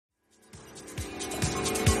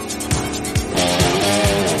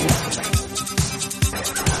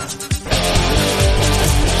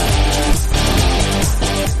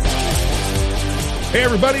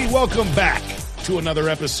everybody. Welcome back to another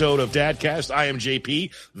episode of Dadcast. I am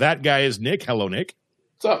JP. That guy is Nick. Hello, Nick.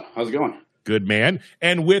 What's up? How's it going? Good, man.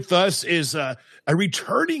 And with us is a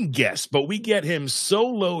returning guest, but we get him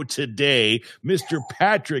solo today, Mr.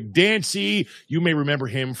 Patrick Dancy. You may remember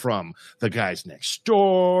him from The Guys Next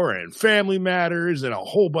Door and Family Matters and a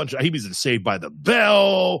whole bunch of, he was in Saved by the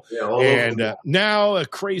Bell. Yeah, and now a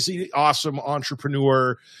crazy, awesome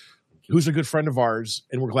entrepreneur who's a good friend of ours.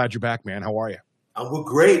 And we're glad you're back, man. How are you? We're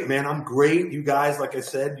great, man. I'm great. You guys, like I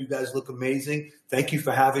said, you guys look amazing. Thank you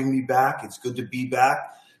for having me back. It's good to be back.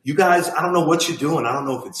 You guys, I don't know what you're doing. I don't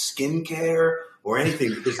know if it's skincare or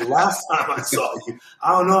anything, because the last time I saw you,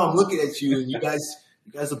 I don't know. I'm looking at you, and you guys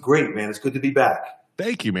look great, man. It's good to be back.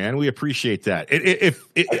 Thank you, man. We appreciate that. As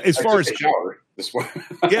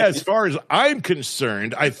far as I'm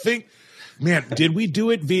concerned, I think, man, did we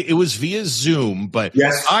do it it was via Zoom, but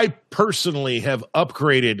yes. I personally have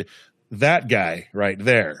upgraded that guy right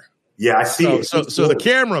there. Yeah, I see it. So the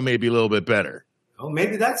camera may be a little bit better. Oh,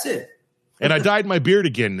 maybe that's it. And I dyed my beard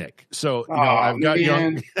again, Nick. So I've got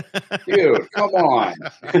young. Dude, come on.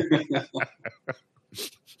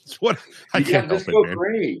 It's what I can't help it, man.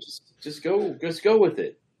 Gray. Just go with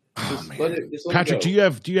it. Let Patrick, do you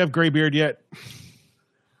have gray beard yet?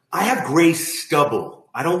 I have gray stubble.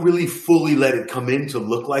 I don't really fully let it come in to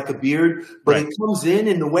look like a beard, but It comes in,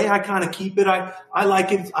 and the way I kind of keep it, I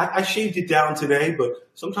like it. I shaved it down today, but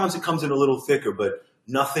sometimes it comes in a little thicker, but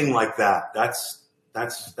nothing like that. That's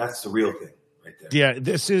the real thing right there. Yeah,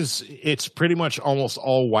 it's pretty much almost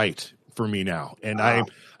all white for me now. And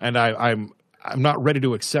I'm not ready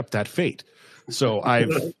to accept that fate. So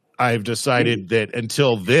I've decided that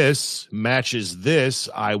until this matches this,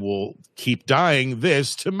 I will keep dyeing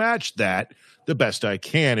this to match that the best I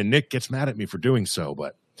can. And Nick gets mad at me for doing so,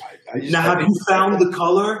 but now have you found the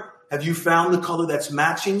color? Have you found the color that's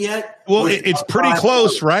matching yet? Well, it's pretty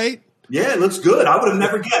close, right? Yeah, it looks good. I would have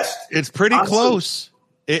never guessed. It's pretty close.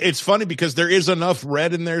 It's funny because there is enough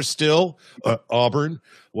red in there still, auburn,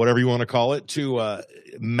 whatever you want to call it, to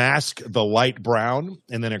mask the light brown,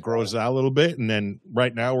 and then it grows out a little bit. And then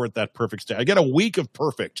right now we're at that perfect state. I get a week of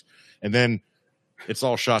perfect, and then it's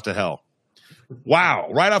all shot to hell. Wow.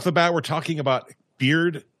 Right off the bat, we're talking about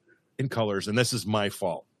beard and colors, and this is my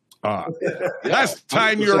fault. Last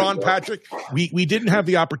time you're on, Patrick, we didn't have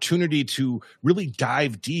the opportunity to really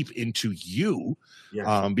dive deep into you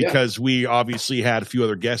because we obviously had a few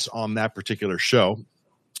other guests on that particular show.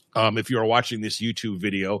 If you are watching this YouTube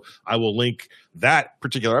video, I will link that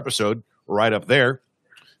particular episode right up there.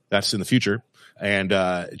 That's in the future. And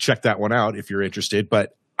check that one out if you're interested.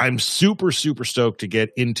 But I'm super, super stoked to get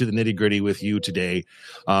into the nitty-gritty with you today.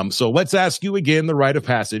 So let's ask you again the rite of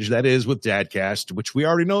passage. That is with Dadcast, which we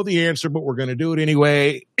already know the answer, but we're going to do it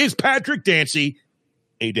anyway. Is Patrick Dancy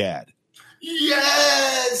a dad?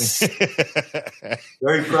 Yes!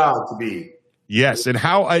 Very proud to be. Yes, and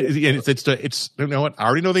it's you know what? I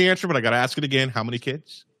already know the answer, but I got to ask it again. How many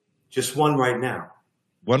kids? Just one right now.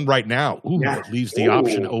 One right now. Ooh, yeah. That leaves the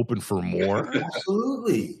option open for more.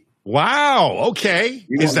 Absolutely. Wow. Okay.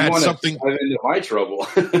 Is that something? Dive into my trouble.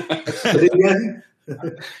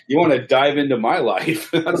 You want to dive into my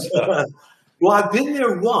life? Well, I've been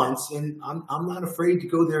there once, and I'm not afraid to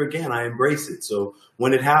go there again. I embrace it. So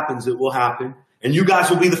when it happens, it will happen, and you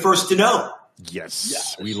guys will be the first to know.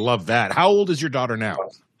 Yes, we love that. How old is your daughter now?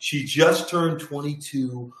 She just turned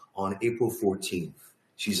 22 on April 14th.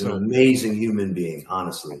 She's an amazing human being,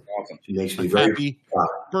 honestly. Awesome. She makes me very happy proud.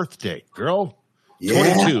 Birthday, girl.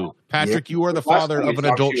 Yeah. 22. Patrick, you are the father of an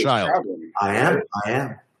adult child. I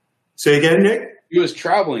am. Say again, Nick? He was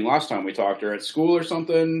traveling last time we talked to her at school or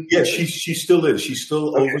something. Yeah, she still is. She's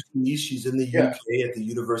still overseas. She's in the UK at the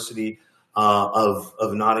University of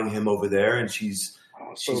Nottingham over there, and she's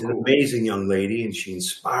an amazing young lady, and she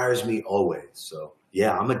inspires me always. So,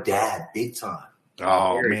 yeah, I'm a dad, big time.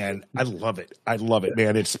 Oh, man, I love it. I love it,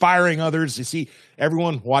 man. Inspiring others. You see,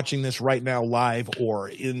 everyone watching this right now live or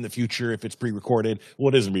in the future, if it's pre-recorded,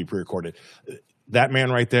 well, it isn't pre-recorded. That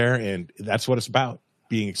man right there, and that's what it's about,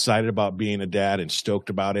 being excited about being a dad and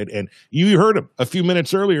stoked about it. And you heard him a few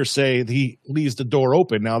minutes earlier say he leaves the door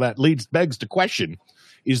open. Now, that begs the question,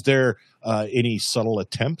 is there any subtle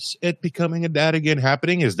attempts at becoming a dad again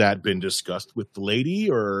happening? Has that been discussed with the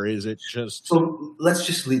lady, or is it just... So let's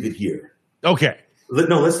just leave it here. Okay.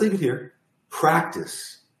 No, let's leave it here.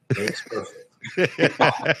 Practice makes perfect.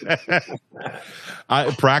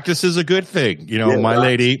 Practice is a good thing. You know, my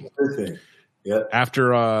lady, yep.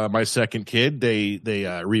 After my second kid, they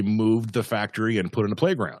removed the factory and put in a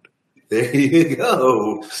playground. There you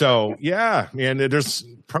go. So, yeah, man, there's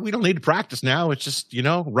probably don't need to practice now. It's just,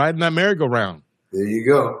 riding that merry-go-round. There you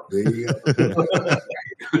go.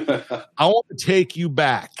 I want to take you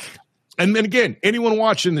back. And then again, anyone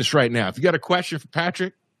watching this right now, if you got a question for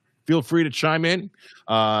Patrick, feel free to chime in.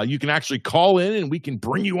 You can actually call in and we can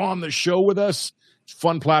bring you on the show with us. It's a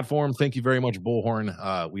fun platform. Thank you very much,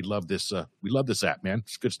 Bullhorn. We love this. We love this app, man.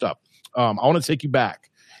 It's good stuff. I want to take you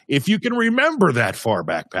back. If you can remember that far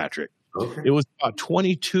back, Patrick, Okay. it was about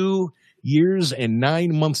 22 years and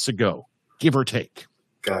 9 months ago, give or take.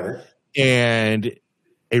 Got it. And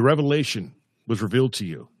a revelation was revealed to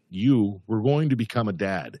you. You were going to become a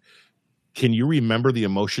dad. Can you remember the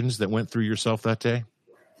emotions that went through yourself that day?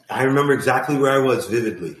 I remember exactly where I was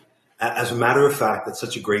vividly. As a matter of fact, that's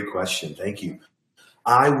such a great question. Thank you.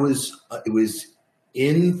 It was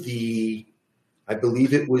I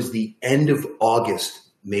believe it was the end of August,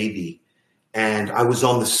 maybe. And I was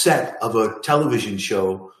on the set of a television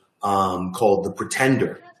show called The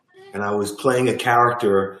Pretender. And I was playing a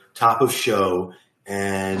character, top of show.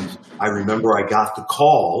 And I remember I got the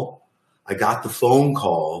phone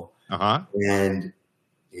call. Uh-huh. And,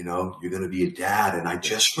 you're going to be a dad. And I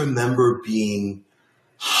just remember being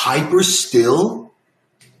hyper still,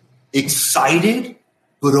 excited,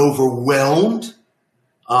 but overwhelmed.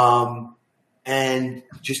 And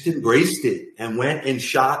just embraced it and went and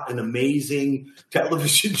shot an amazing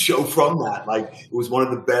television show from that. Like, it was one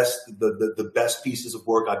of the best pieces of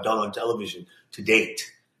work I've done on television to date,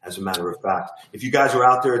 as a matter of fact. If you guys are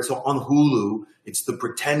out there, it's on Hulu. It's The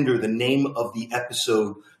Pretender. The name of the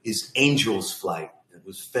episode is Angel's Flight. It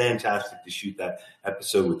was fantastic to shoot that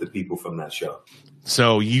episode with the people from that show.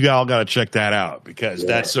 So you all got to check that out because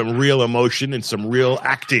that's some real emotion and some real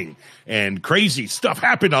acting and crazy stuff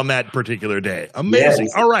happened on that particular day. Amazing.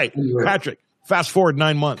 All right, Patrick, fast forward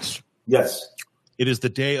 9 months. Yes. It is the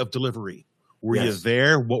day of delivery. Were you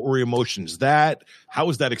there? What were your emotions? How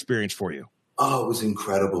was that experience for you? Oh, it was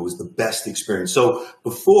incredible. It was the best experience. So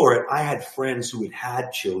before it, I had friends who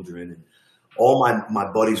had children, and all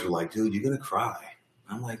my buddies were like, dude, you're going to cry.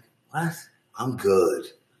 I'm like, what? I'm good.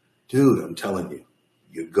 Dude, I'm telling you,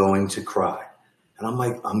 you're going to cry. And I'm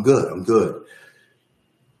like, I'm good.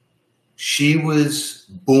 She was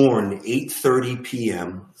born 8:30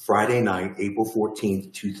 p.m. Friday night, April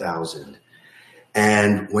 14th, 2000.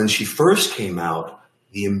 And when she first came out,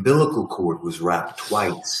 the umbilical cord was wrapped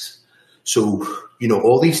twice. So,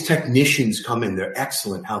 all these technicians come in. They're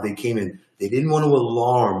excellent how they came in. They didn't want to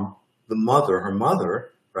alarm her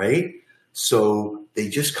mother, right? So they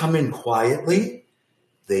just come in quietly.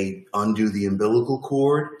 They undo the umbilical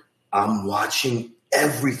cord. I'm watching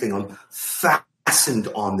everything. I'm fastened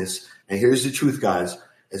on this. And here's the truth, guys.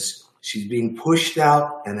 As she's being pushed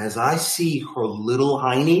out, and as I see her little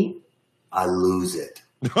hiney, I lose it.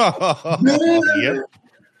 Yep.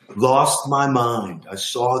 Lost my mind. I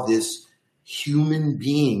saw this human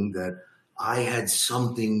being that I had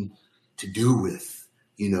something to do with,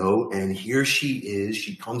 and here she is.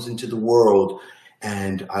 She comes into the world,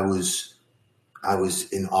 and I was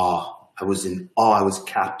in awe. I was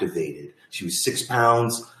captivated. She was 6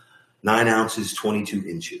 pounds, 9 ounces, 22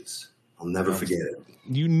 inches. I'll never forget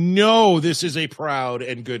it. This is a proud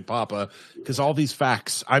and good papa because all these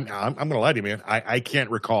facts. I'm going to lie to you, man. I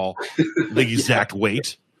can't recall the exact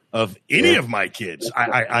weight of any of my kids.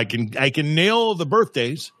 I can nail the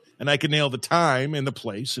birthdays and I can nail the time and the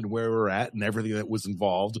place and where we're at and everything that was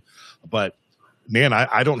involved. But man,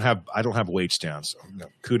 I don't have weights down. So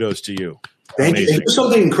kudos to you. Thank you. It's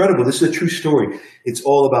something incredible. This is a true story. It's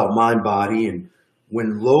all about mind, body. And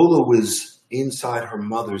when Lola was inside her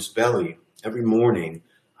mother's belly, every morning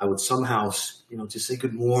I would somehow, just say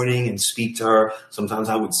good morning and speak to her. Sometimes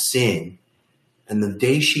I would sing. And the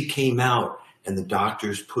day she came out and the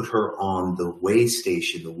doctors put her on the weigh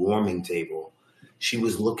station, the warming table, she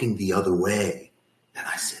was looking the other way. And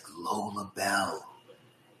I said, Lola Bell.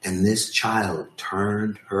 And this child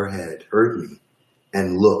turned her head, heard me,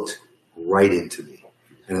 and looked right into me.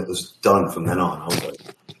 And it was done from then on. I was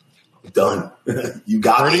like, done. You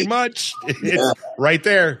got Pretty me. much. It's right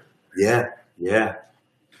there. Yeah.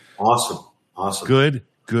 Awesome.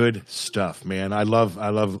 Good stuff, man. I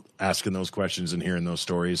love asking those questions and hearing those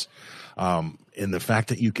stories. And the fact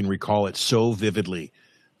that you can recall it so vividly.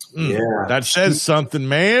 That says something,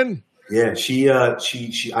 man. Yeah,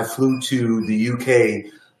 I flew to the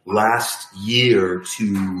UK last year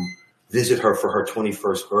to visit her for her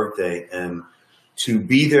 21st birthday, and to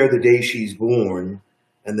be there the day she's born,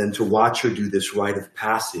 and then to watch her do this rite of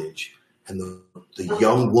passage, and the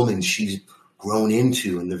young woman she's grown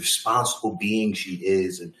into, and the responsible being she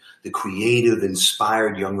is, and the creative,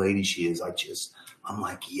 inspired young lady she is. I'm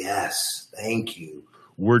like, yes, thank you.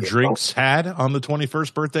 Were drinks had on the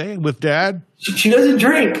 21st birthday with Dad? She doesn't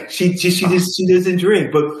drink. She doesn't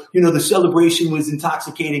drink. But the celebration was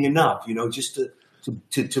intoxicating enough. Just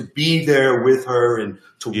to be there with her and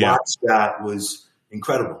to watch that was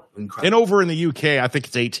incredible. And over in the UK, I think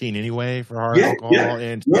it's 18 anyway for hard alcohol.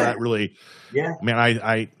 And that really, man,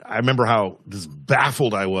 I remember how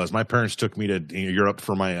baffled I was. My parents took me to Europe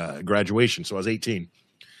for my graduation, so I was 18.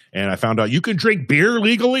 And I found out you can drink beer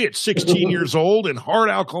legally at 16 years old and hard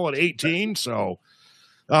alcohol at 18. So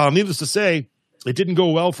needless to say, it didn't go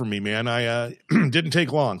well for me, man. I didn't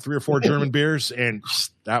take long. 3 or 4 German beers, and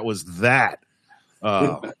that was that.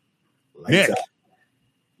 Nick.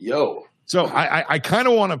 Yo. So I kind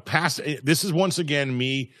of want to pass. This is once again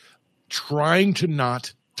me trying to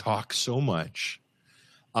not talk so much.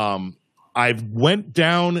 I went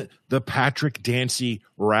down the Patrick Dancy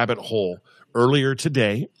rabbit hole earlier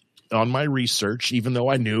today on my research, even though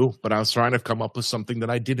I knew, but I was trying to come up with something that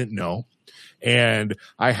I didn't know. And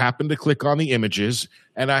I happened to click on the images,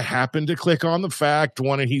 and I happened to click on the fact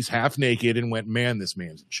one, and he's half naked, and went, man, this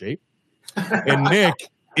man's in shape. And Nick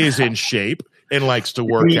is in shape and likes to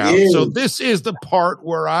work out. So this is the part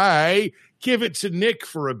where I give it to Nick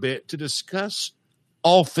for a bit to discuss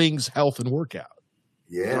all things health and workout.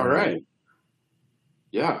 Yeah. All right.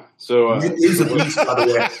 Yeah. So Nick is a beast, by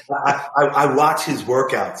the way. I watch his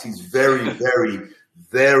workouts. He's very, very,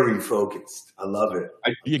 very focused. I love it.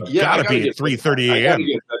 You gotta be at 3:30 a.m. I gotta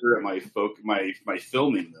get better at my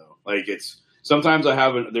filming though. Like sometimes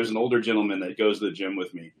there's an older gentleman that goes to the gym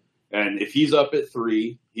with me, and if he's up at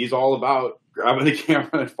 3, he's all about grabbing the camera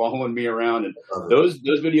and following me around. And those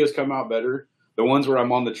videos come out better. The ones where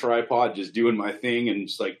I'm on the tripod just doing my thing and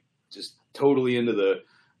just totally into the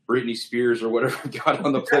Britney Spears or whatever I've got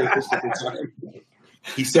on the playlist at the time.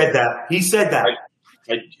 He said that.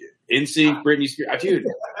 NSYNC, Britney Spears. Dude,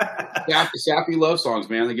 sappy love songs,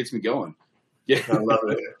 man. That gets me going. Yeah. I love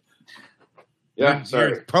it. Yeah,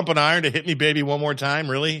 sorry. You're pumping iron to hit me, baby, one more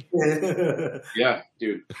time, really? Yeah,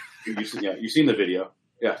 dude. You've seen the video.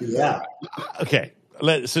 Yeah. Yeah. Okay.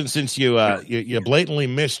 Since you blatantly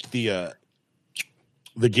missed the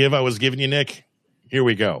give I was giving you, Nick, here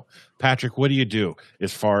we go. Patrick, what do you do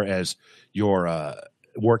as far as your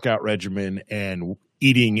workout regimen and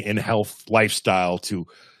eating and health lifestyle to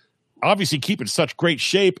obviously keep in such great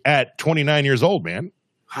shape at 29 years old, man?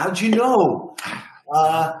 How'd you know?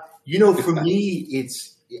 For me,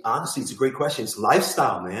 it's a great question. It's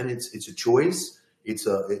lifestyle, man. It's a choice. It's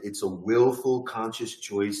a willful, conscious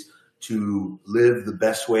choice to live the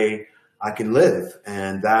best way I can live.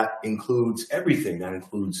 And that includes everything. That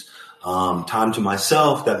includes time to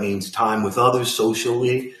myself. That means time with others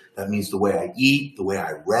socially. That means the way I eat, the way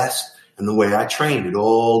I rest, and the way I train. It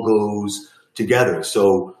all goes together.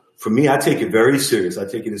 So for me, I take it very serious. I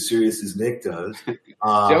take it as serious as Nick does.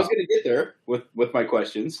 I was going to get there with my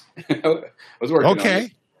questions. I was working on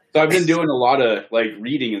it. So I've been doing a lot of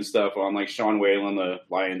reading and stuff on Sean Whalen, the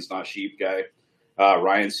Lions Not Sheep guy,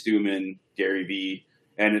 Ryan Stewman, Gary Vee.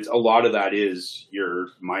 And it's a lot of that is your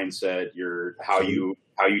mindset, how you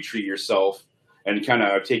treat yourself, and kind of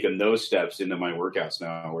I've taken those steps into my workouts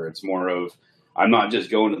now, where it's more of I'm not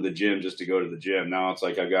just going to the gym just to go to the gym. Now it's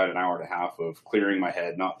I've got an hour and a half of clearing my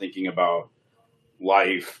head, not thinking about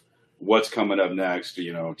life, what's coming up next.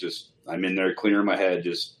 Just I'm in there clearing my head,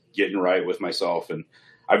 just getting right with myself. And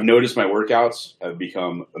I've noticed my workouts have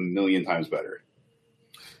become a million times better.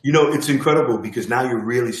 It's incredible because now you're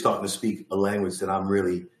really starting to speak a language that I'm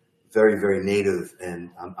really very, very native, and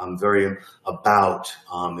I'm very about.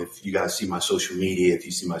 If you guys see my social media, if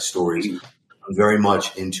you see my stories, I'm very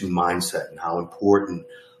much into mindset and how important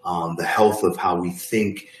the health of how we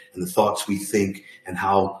think and the thoughts we think and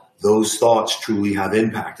how those thoughts truly have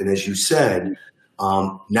impact. And as you said,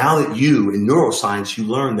 now that in neuroscience, you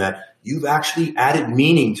learn that you've actually added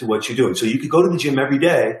meaning to what you're doing. So you could go to the gym every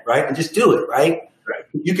day, right, and just do it, right? Right.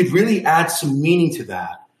 You could really add some meaning to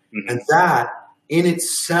that. Mm-hmm. And that in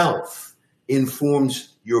itself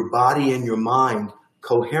informs your body and your mind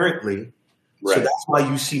coherently. Right. So that's why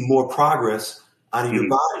you see more progress out of your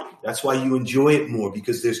body. That's why you enjoy it more,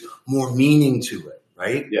 because there's more meaning to it,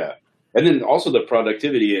 right? Yeah. And then also the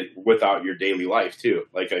productivity without your daily life too.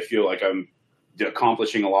 I feel like I'm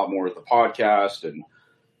accomplishing a lot more with the podcast and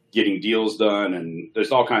getting deals done, and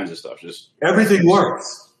there's all kinds of stuff. Just everything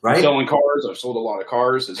works. Right? Selling cars. I've sold a lot of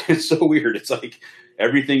cars. It's so weird. It's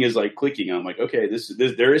everything is like I'm like, okay, this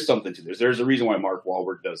there is something to this. There's a reason why Mark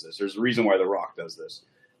Wahlberg does this. There's a reason why The Rock does this.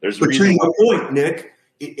 There's a reason. But to your point, Nick,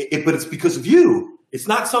 but it's because of you. It's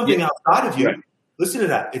not something outside of you. Right. Listen to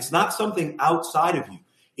that. It's not something outside of you.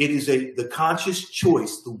 It is the conscious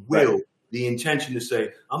choice, the will the intention to say,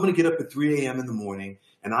 I'm going to get up at 3 a.m. in the morning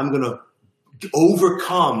and I'm going to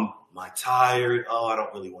overcome my tired, I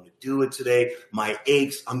don't really want to do it today, my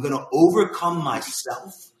aches. I'm going to overcome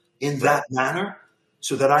myself in that manner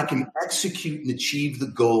so that I can execute and achieve the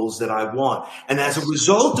goals that I want. And as a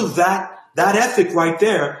result of that ethic right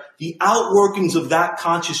there, the outworkings of that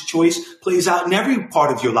conscious choice plays out in every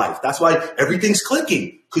part of your life. That's why everything's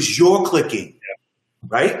clicking, because you're clicking.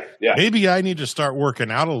 Right? Yeah. Maybe I need to start working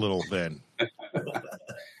out a little then.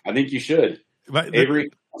 I think you should. But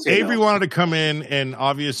Avery wanted to come in and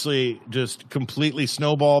obviously just completely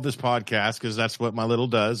snowball this podcast because that's what my little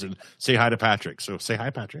does, and say hi to Patrick. So say hi,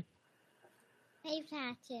 Patrick. Hey,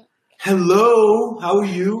 Patrick. Hello. How are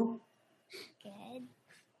you?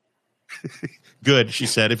 Good. Good, she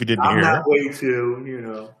said, if you didn't hear her. I'm that way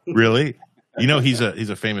too, Really? He's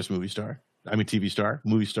a famous movie star. I mean, TV star,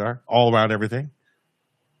 movie star, all around everything.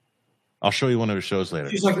 I'll show you one of his shows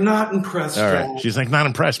later. She's like, not impressed. All right. She's like, not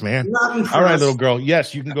impressed, man. Not impressed. All right, little girl.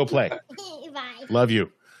 Yes, you can go play. Bye. Love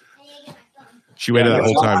you. She waited that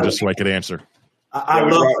whole time just so I could answer. We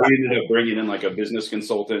ended up bringing in like a business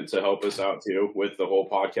consultant to help us out too with the whole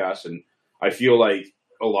podcast. And I feel like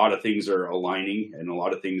a lot of things are aligning and a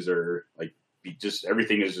lot of things are like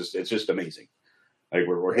everything is it's just amazing. Like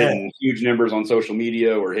we're hitting huge numbers on social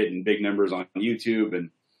media. We're hitting big numbers on YouTube.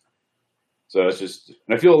 And so it's just,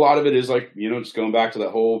 and I feel a lot of it is like, just going back to that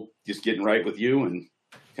whole, just getting right with you and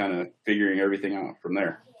kind of figuring everything out from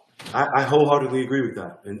there. I wholeheartedly agree with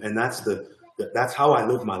that. And that's how I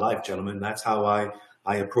live my life, gentlemen. That's how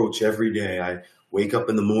I approach every day. I wake up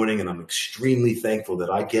in the morning and I'm extremely thankful that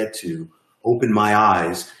I get to open my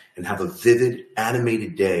eyes and have a vivid,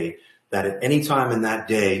 animated day that at any time in that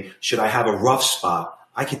day, should I have a rough spot,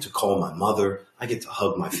 I get to call my mother. I get to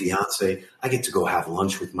hug my fiance. I get to go have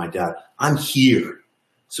lunch with my dad. I'm here.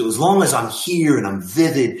 So as long as I'm here and I'm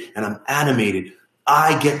vivid and I'm animated,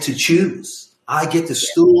 I get to choose. I get to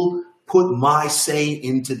still put my say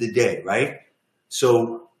into the day, right?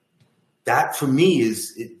 So that for me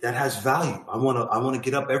that has value. I want to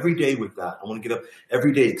get up every day with that. I want to get up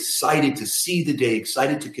every day excited to see the day,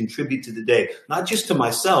 excited to contribute to the day, not just to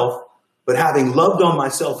myself, but having loved on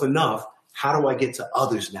myself enough. How do I get to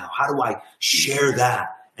others now? How do I share that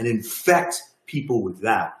and infect people with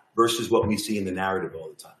that versus what we see in the narrative all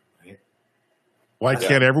the time, right? Why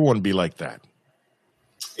can't everyone be like that?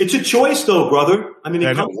 It's a choice, though, brother. I mean,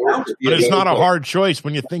 but it's not a hard choice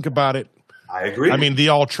when you think about it. I agree. I mean, the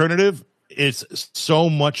alternative is so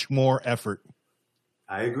much more effort.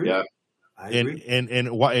 I agree. Yeah. I agree.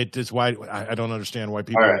 And why it is why I don't understand why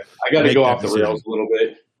people. All right, I got to go off the rails a little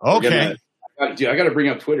bit. Okay. I got to bring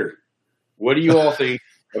up Twitter. What do you all think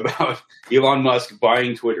about Elon Musk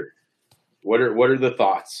buying Twitter? What are the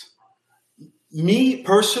thoughts? Me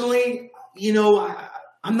personally,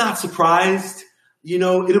 I'm not surprised.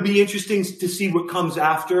 It'll be interesting to see what comes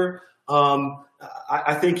after.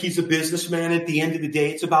 I think he's a businessman at the end of the day.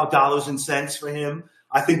 It's about dollars and cents for him.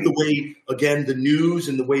 I think the way, again, the news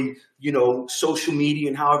and the way, social media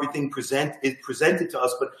and how everything is presented to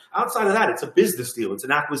us. But outside of that, it's a business deal. It's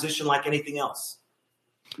an acquisition like anything else.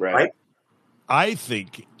 Right? I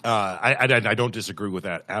think I don't disagree with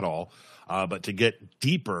that at all. But to get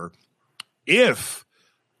deeper, if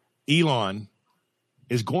Elon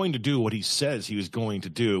is going to do what he says he was going to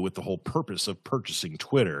do with the whole purpose of purchasing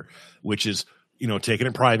Twitter, which is, taking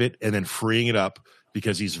it private and then freeing it up,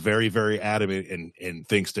 because he's very, very adamant and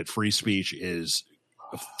thinks that free speech is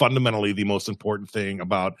fundamentally the most important thing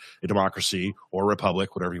about a democracy or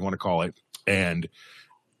republic, whatever you want to call it. And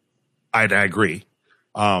I agree.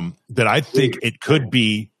 That I think it could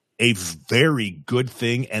be a very good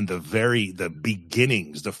thing and the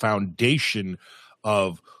beginnings, the foundation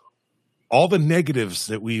of all the negatives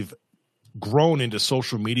that we've grown into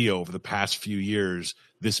social media over the past few years.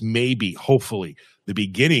 This may be, hopefully, the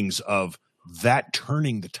beginnings of that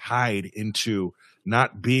turning the tide into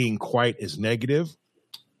not being quite as negative.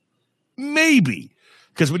 Maybe.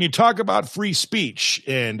 Because when you talk about free speech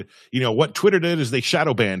and, what Twitter did is they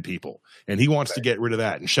shadow banned people, and he wants to get rid of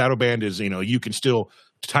that. And shadow banned is, you can still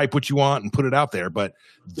type what you want and put it out there, but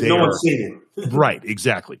no one's seeing it. Right,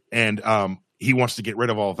 exactly. And he wants to get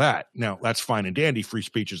rid of all that. Now, that's fine and dandy. Free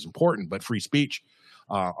speech is important, but free speech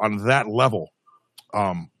on that level,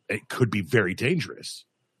 it could be very dangerous.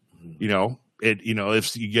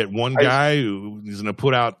 If you get one guy who is going to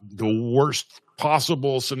put out the worst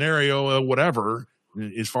possible scenario, whatever,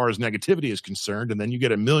 as far as negativity is concerned, and then you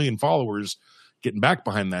get 1 million followers getting back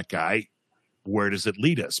behind that guy, where does it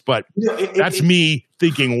lead us? But that's me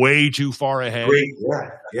thinking way too far ahead. Great.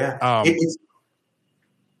 Yeah.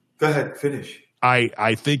 Go ahead, finish.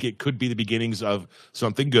 I think it could be the beginnings of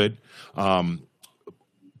something good.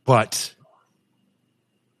 But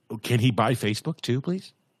can he buy Facebook too,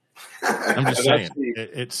 please? I'm just saying.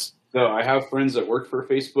 It's no. I have friends that work for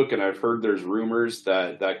Facebook, and I've heard there's rumors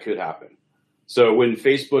that could happen. So when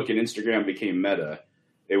Facebook and Instagram became Meta,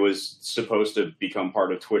 it was supposed to become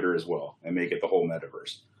part of Twitter as well and make it the whole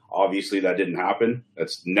metaverse. Obviously, that didn't happen.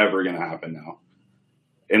 That's never going to happen now,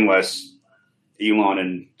 unless Elon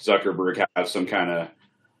and Zuckerberg have some kind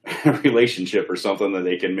of relationship or something that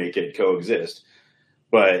they can make it coexist.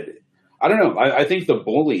 But I don't know. I think the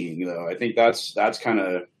bullying, though, I think that's kind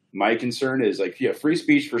of my concern is like, yeah, free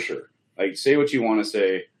speech for sure. Like, say what you want to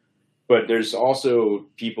say, but there's also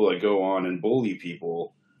people that go on and bully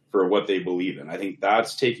people for what they believe in. I think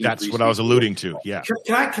that's taking. That's what I was alluding to. Yeah.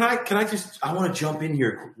 Can I just? I want to jump in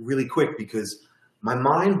here really quick because my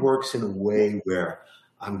mind works in a way where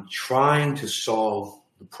I'm trying to solve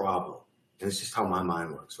the problem, and it's just how my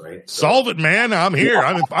mind works, right? So, solve it, man. I'm here.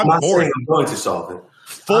 Yeah, I'm not for saying it. I'm going to solve it.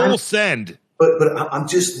 Full send. But I'm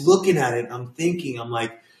just looking at it. I'm thinking. I'm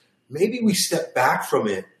like, maybe we step back from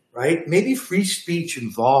it, right? Maybe free speech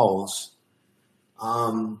involves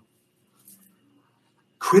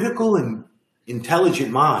critical and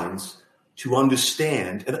intelligent minds to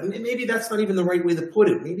understand, and maybe that's not even the right way to put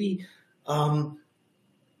it. Maybe,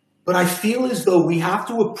 but I feel as though we have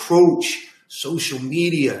to approach social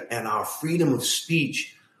media and our freedom of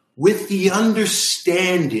speech with the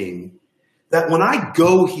understanding that when I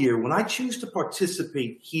go here, when I choose to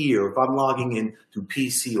participate here, if I'm logging in through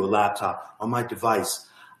PC or laptop on my device,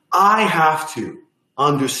 I have to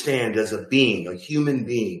understand as a being, a human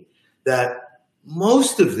being, that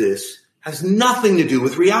most of this has nothing to do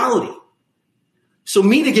with reality. So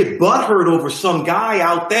me to get butthurt over some guy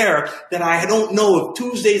out there that I don't know if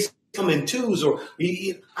Tuesdays come in twos, or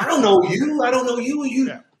I don't know you, or you.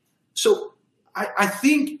 Yeah. So I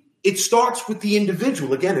think it starts with the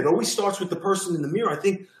individual. Again, it always starts with the person in the mirror. I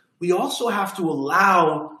think we also have to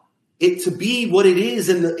allow it to be what it is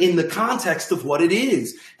in the context of what it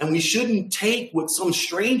is. And we shouldn't take what some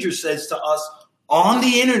stranger says to us on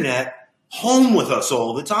the internet home with us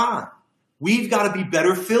all the time. We've got to be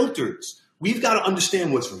better filters. We've got to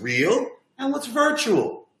understand what's real and what's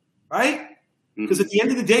virtual, right? Because at the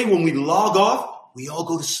end of the day, when we log off, we all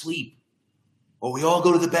go to sleep, or we all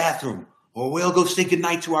go to the bathroom, or we all go say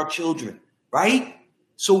goodnight to our children, right?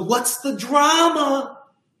 So what's the drama,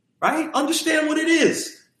 right? Understand what it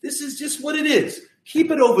is. This is just what it is. Keep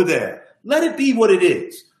it over there. Let it be what it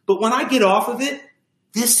is. But when I get off of it,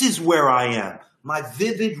 this is where I am. My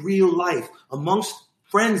vivid real life amongst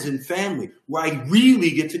friends and family, where I really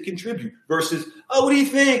get to contribute versus, oh, what do you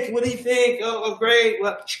think? What do you think? Oh, great.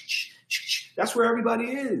 Well, that's where everybody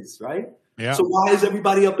is, right? Yeah. So why is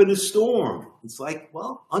everybody up in a storm? It's like,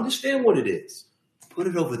 well, understand what it is. Put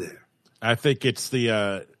it over there. I think it's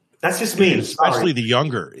the that's just me, especially the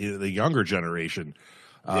younger generation.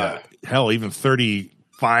 Hell, even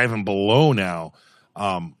 35 and below now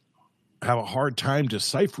have a hard time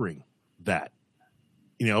deciphering that,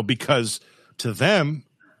 because to them,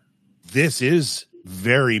 this is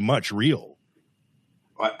very much real.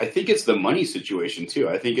 I think it's the money situation too.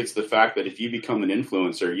 I think it's the fact that if you become an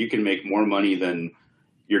influencer, you can make more money than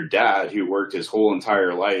your dad, who worked his whole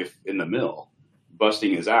entire life in the mill,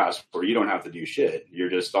 busting his ass, where you don't have to do shit.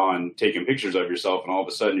 You're just on taking pictures of yourself, and all of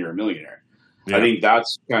a sudden you're a millionaire. Yeah. I think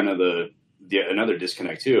that's kind of the another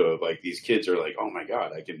disconnect too, of like, these kids are like, oh my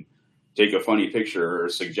God, I can take a funny picture or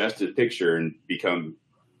a suggested picture and become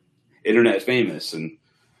internet famous. And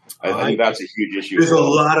I think that's a huge issue. There's a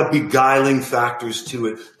lot of beguiling factors to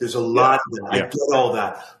it. There's a lot of that. I get all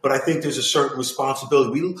that. But I think there's a certain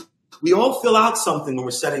responsibility. We all fill out something when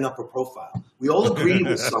we're setting up a profile. We all agree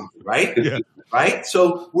with something, right? Yeah. Right?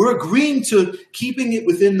 So we're agreeing to keeping it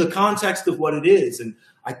within the context of what it is. And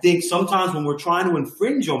I think sometimes when we're trying to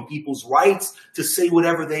infringe on people's rights to say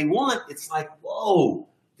whatever they want, it's like, whoa,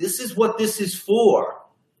 this is what this is for.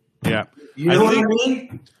 Yeah. You know what I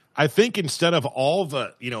mean? I think instead of all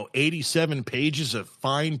the, 87 pages of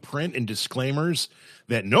fine print and disclaimers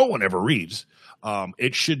that no one ever reads,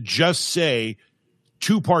 it should just say,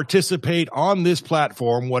 to participate on this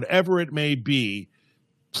platform, whatever it may be,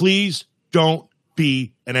 please don't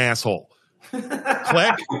be an asshole.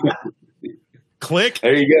 Click.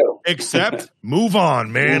 There you go. Accept. Move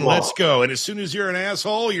on, man. Let's go. And as soon as you're an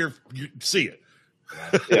asshole, you see it.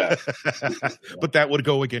 Yeah. But that would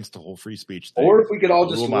go against the whole free speech thing. Or if we could all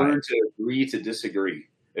just learn to agree to disagree.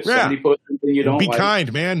 If somebody puts something you don't be like,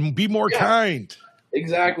 kind, man. Be more kind.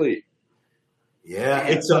 Exactly. Yeah,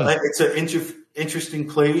 it's an interesting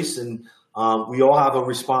place, and we all have a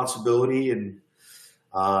responsibility. And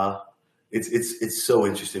It's so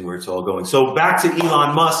interesting where it's all going. So back to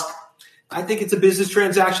Elon Musk. I think it's a business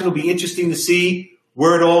transaction. It'll be interesting to see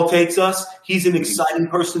where it all takes us. He's an exciting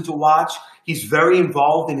person to watch. He's very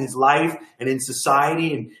involved in his life and in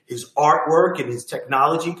society and his artwork and his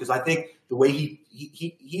technology, because I think the way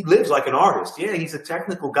he lives like an artist. Yeah, he's a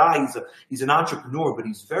technical guy. He's an entrepreneur, but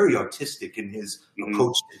he's very artistic in his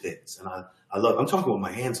approach to things. And I love it. I'm talking with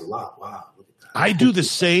my hands a lot. Wow. Look at that. I do the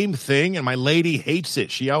same thing, and my lady hates it.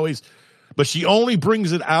 She only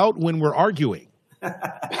brings it out when we're arguing.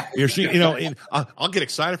 I'll get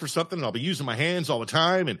excited for something, and I'll be using my hands all the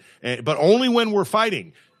time, but only when we're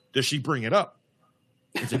fighting does she bring it up.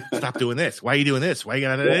 Stop doing this. Why are you doing this? Why you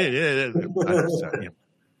got to?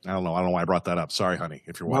 I don't know why I brought that up. Sorry, honey,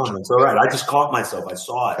 if you're watching. No, it's all right. I just caught myself. I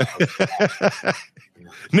saw it.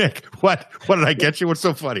 Nick, what did I get you? What's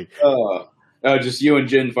so funny? Just you and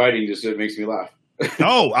Jen fighting. It makes me laugh.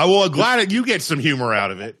 I'm glad that you get some humor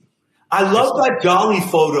out of it. I love that dolly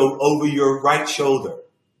photo over your right shoulder.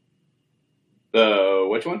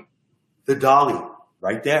 Which one? The dolly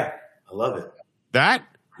right there. I love it. That?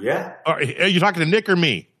 Yeah. Are you talking to Nick or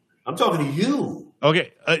me? I'm talking to you.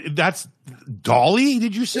 Okay. That's Dolly,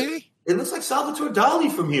 did you say? It looks like Salvatore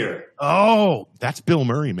Dali from here. Oh, that's Bill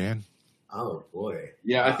Murray, man. Oh, boy.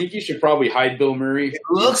 Yeah, I think you should probably hide Bill Murray. It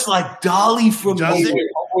looks like Dolly from here.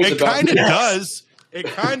 It kind of does. It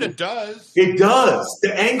kind of does. It does.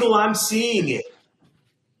 The angle I'm seeing it.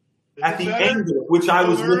 At the angle which I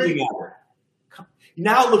was looking at it.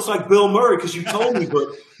 Now it looks like Bill Murray because you told me, but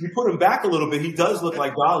you put him back a little bit. He does look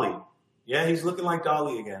like Dolly. Yeah, he's looking like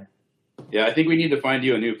Dolly again. Yeah, I think we need to find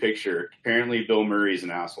you a new picture. Apparently, Bill Murray's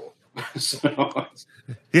an asshole.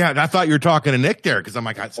 Yeah, and I thought you were talking to Nick there because I'm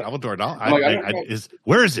like, Salvatore Dali.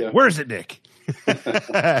 Where is it? Yeah. Where is it, Nick?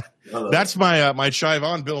 That's my my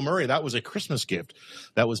Chivon Bill Murray. That was a Christmas gift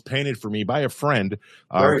that was painted for me by a friend.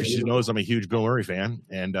 She knows I'm a huge Bill Murray fan,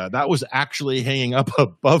 and that was actually hanging up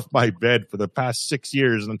above my bed for the past 6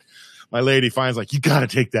 years. And my lady finds like, you got to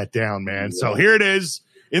take that down, man. Yeah. So here it is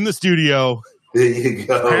in the studio. There you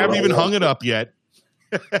go. I haven't even hung it up yet.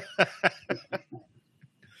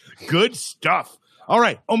 Good stuff. All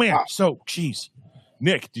right. Oh man. So, geez,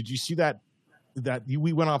 Nick, did you see that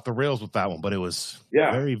we went off the rails with that one, but it was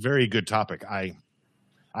very, very good topic. I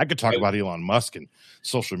could talk about Elon Musk and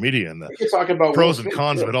social media and the talk about pros and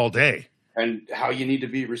cons of it all day, and how you need to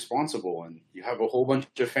be responsible. And you have a whole bunch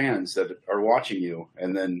of fans that are watching you,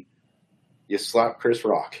 and then you slap Chris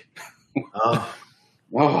Rock.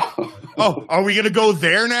 Oh, are we going to go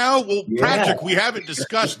there now? Well, yeah. Patrick, we haven't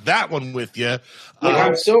discussed that one with you.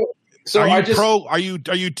 I'm so are you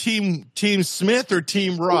team Smith or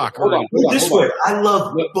team Rock? Hold on, I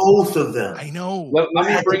love both of them. I know. Let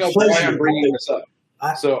me bring up why I'm bringing this up.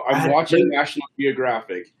 I'm watching National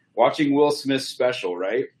Geographic, watching Will Smith's special,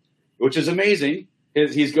 right? Which is amazing.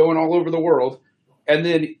 He's going all over the world, and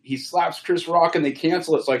then he slaps Chris Rock, and they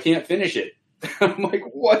cancel it, so I can't finish it. I'm like,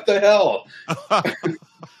 what the hell?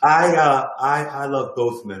 I love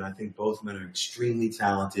both men. I think both men are extremely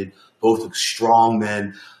talented, both are strong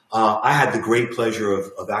men. I had the great pleasure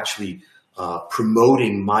of actually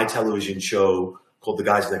promoting my television show called The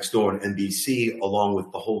Guys Next Door on NBC, along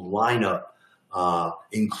with the whole lineup,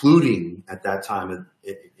 including at that time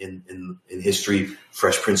in history,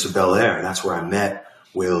 Fresh Prince of Bel-Air. And that's where I met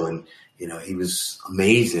Will, and he was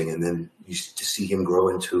amazing. And then you to see him grow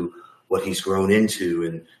into what he's grown into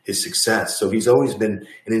and his success. So he's always been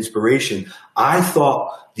an inspiration. I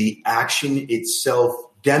thought the action itself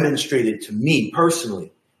demonstrated to me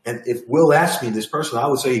personally, and if Will asked me this personally, I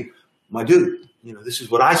would say, my dude, this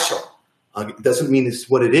is what I saw. It doesn't mean this is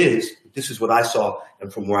what it is. This is what I saw,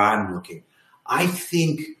 and from where I'm looking. I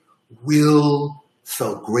think Will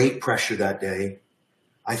felt great pressure that day.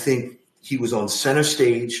 I think he was on center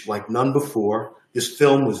stage like none before. This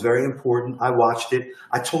film was very important. I watched it.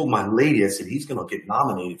 I told my lady, I said, he's going to get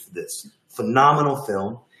nominated for this. Phenomenal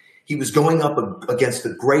film. He was going up against a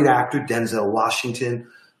great actor, Denzel Washington,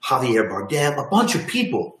 Javier Bardem, a bunch of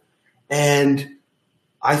people. And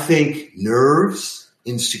I think nerves,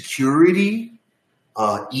 insecurity,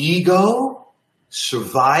 ego,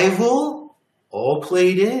 survival, all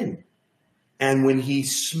played in. And when he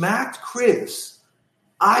smacked Chris,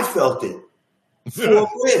 I felt it for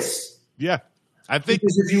Chris. Yeah. I think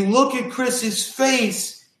because if you look at Chris's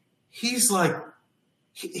face, he's like,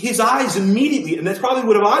 his eyes immediately, and that's probably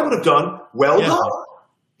what I would have done. Well done.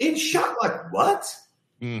 In shock, like what?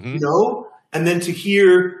 Mm-hmm. And then to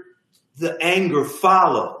hear the anger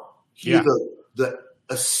follow, hear the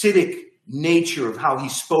acidic nature of how he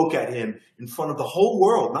spoke at him in front of the whole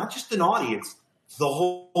world, not just an audience, the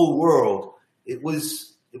whole world. It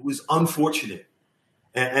was unfortunate.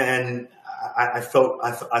 And I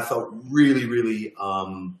felt really, really,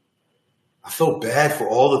 I felt bad for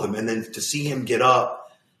all of them. And then to see him get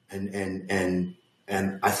up and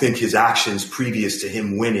I think his actions previous to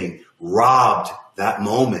him winning robbed that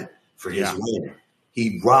moment for his win.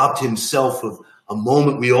 He robbed himself of a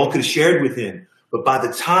moment we all could have shared with him. But by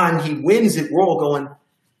the time he wins it, we're all going,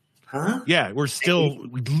 huh? Yeah, we're still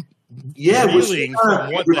reeling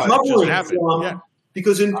from what just happened.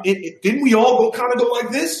 Because didn't we all kind of go like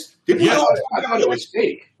this? I thought it was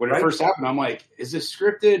fake when it first happened. I'm like, is this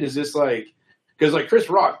scripted? Is this like, because like Chris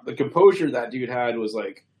Rock, the composure that dude had was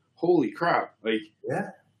like, holy crap! Like,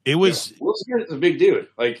 it was. Will Smith's a big dude.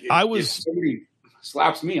 Like, if somebody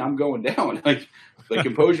slaps me, I'm going down. Like the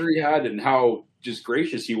composure he had and how just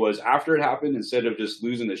gracious he was after it happened, instead of just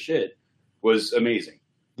losing the shit, was amazing.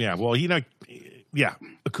 Yeah, well,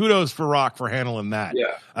 kudos for Rock for handling that.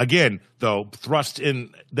 Yeah. Again, though, thrust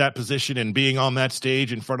in that position and being on that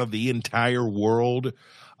stage in front of the entire world,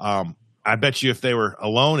 I bet you if they were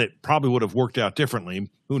alone, it probably would have worked out differently.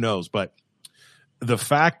 Who knows? But the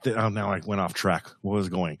fact that now I went off track. What was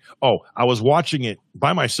going? Oh, I was watching it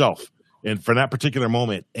by myself, and for that particular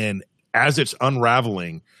moment, and as it's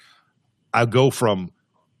unraveling, I go from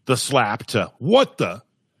the slap to what the.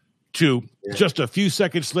 To just a few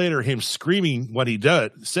seconds later, him screaming what he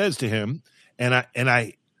says to him, and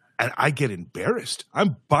I get embarrassed.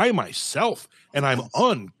 I'm by myself, and I'm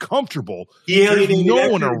uncomfortable. There's no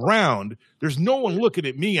one around. There's no one looking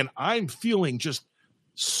at me, and I'm feeling just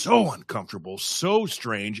so uncomfortable, so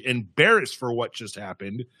strange, embarrassed for what just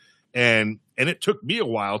happened, and it took me a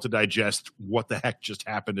while to digest what the heck just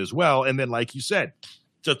happened as well. And then, like you said,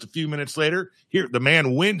 just a few minutes later, here the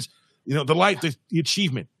man wins. The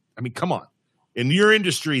achievement. I mean, come on. In your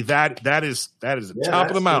industry, that is the top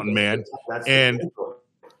of the mountain, man. That's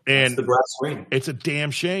the brass ring. It's a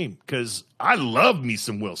damn shame because I love me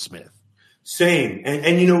some Will Smith. Same.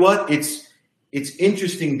 And you know what? It's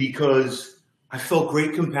interesting because I felt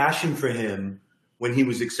great compassion for him when he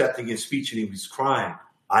was accepting his speech and he was crying.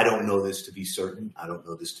 I don't know this to be certain. I don't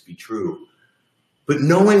know this to be true. But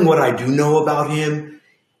knowing what I do know about him,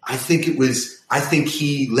 I think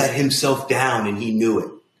he let himself down and he knew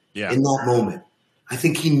it. Yeah. In that moment. I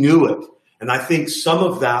think he knew it. And I think some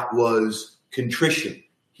of that was contrition.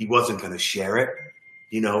 He wasn't going to share it,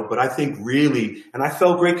 but I think really, and I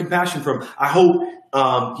felt great compassion for him. I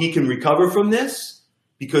hope he can recover from this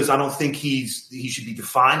because I don't think he should be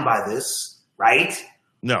defined by this, right?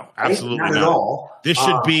 No, absolutely not at all. This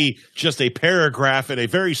should be just a paragraph in a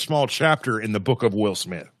very small chapter in the book of Will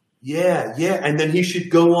Smith. Yeah. And then he should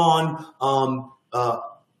go on,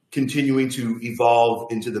 continuing to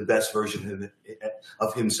evolve into the best version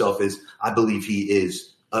of himself as I believe he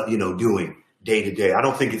is, doing day to day. I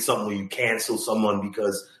don't think it's something where you cancel someone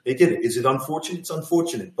because they did it. Is it unfortunate? It's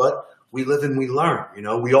unfortunate, but we live and we learn.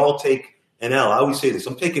 We all take an L. I always say this.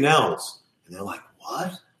 I'm taking L's. And they're like,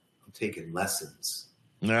 what? I'm taking lessons.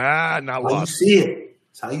 Not lost. You see it.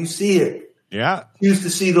 It's how you see it. Yeah. You choose to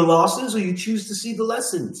see the losses or you choose to see the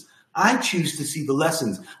lessons. I choose to see the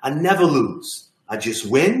lessons. I never lose. I just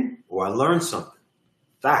win or I learn something.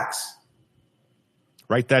 Facts.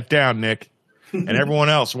 Write that down, Nick. And everyone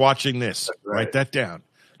else watching this, write that down.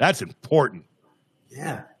 That's important.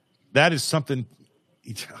 Yeah. That is something,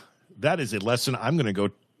 that is a lesson. I'm going to go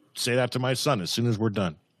say that to my son as soon as we're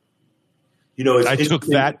done. I took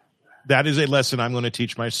that. That is a lesson I'm going to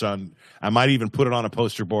teach my son. I might even put it on a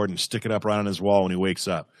poster board and stick it up right on his wall when he wakes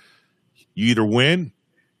up. You either win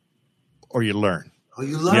or you learn. Oh,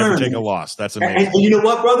 you learn. You never take a loss. That's amazing. And you know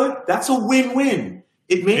what, brother? That's a win-win.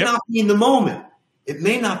 It may not be in the moment.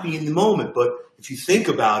 But if you think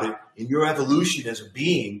about it, in your evolution as a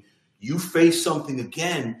being, you face something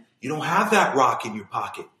again. You don't have that rock in your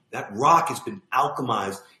pocket. That rock has been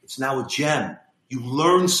alchemized. It's now a gem. You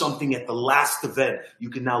learn something at the last event. You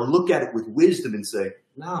can now look at it with wisdom and say,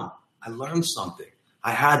 no, I learned something.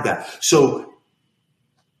 I had that. So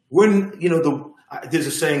when, there's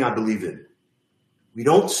a saying I believe in. We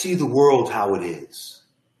don't see the world how it is.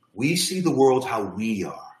 We see the world how we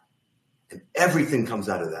are. And everything comes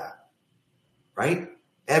out of that. Right?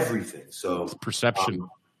 Everything. So it's perception.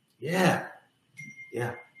 Yeah.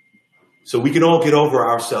 So we can all get over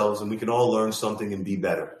ourselves and we can all learn something and be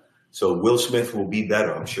better. So Will Smith will be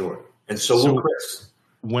better, I'm sure. And so will Chris.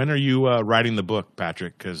 When are you writing the book,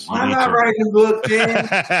 Patrick? Because I'm not writing the book, man.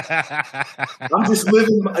 I'm just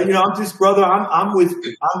living. I'm just, brother. I'm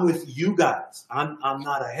with you guys. I'm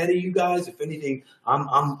not ahead of you guys. If anything,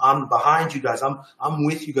 I'm behind you guys. I'm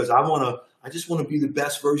with you guys. I just want to be the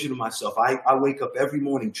best version of myself. I wake up every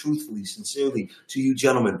morning, truthfully, sincerely, to you,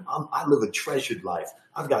 gentlemen. I live a treasured life.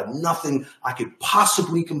 I've got nothing I could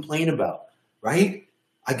possibly complain about. right?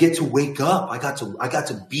 I get to wake up. I got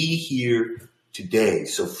to be here today.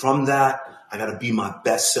 So from that, I got to be my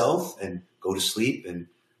best self and go to sleep, and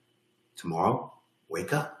tomorrow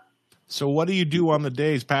wake up. So what do you do on the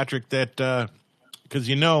days, Patrick, that because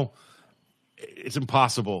it's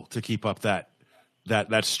impossible to keep up that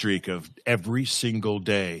streak of every single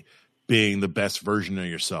day being the best version of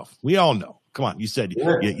yourself? We all know. Come on, you said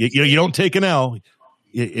you don't take an L.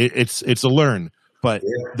 It's a learn. But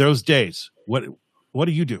those days, what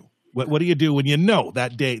do you do? What do you do when you know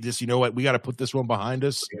that day? You know what? We got to put this one behind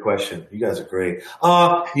us. Good question. You guys are great.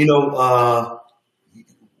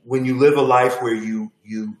 When you live a life where you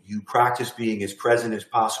practice being as present as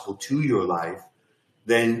possible to your life,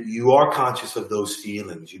 then you are conscious of those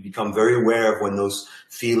feelings. You become very aware of when those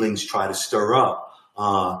feelings try to stir up.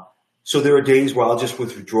 So there are days where I'll just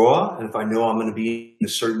withdraw. And if I know I'm going to be in a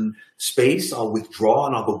certain space, I'll withdraw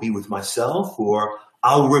and I'll go be with myself, or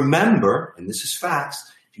I'll remember, and this is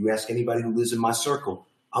facts. If you ask anybody who lives in my circle,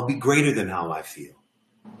 I'll be greater than how I feel.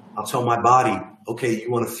 I'll tell my body, okay, you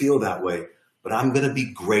want to feel that way, but I'm going to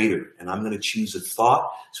be greater, and I'm going to choose a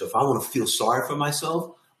thought. So if I want to feel sorry for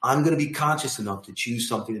myself, I'm going to be conscious enough to choose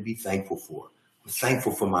something to be thankful for. I'm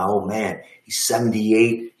thankful for my old man. He's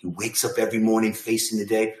 78. He wakes up every morning facing the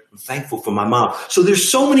day. I'm thankful for my mom. So there's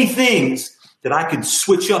so many things that I could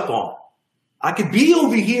switch up on. I could be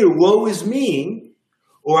over here, woe is me,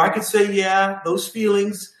 or I could say, yeah, those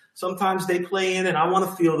feelings, sometimes they play in and I want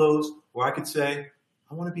to feel those. Or I could say,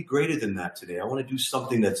 I want to be greater than that today. I want to do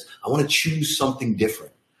something I want to choose something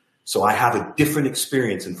different. So I have a different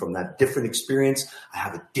experience. And from that different experience, I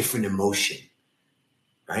have a different emotion,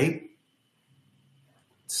 right?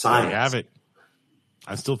 Science. There you have it.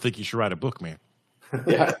 I still think you should write a book, man.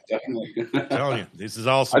 Yeah, definitely. I'm telling you, this is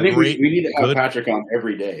also. I think great, we need to have Patrick on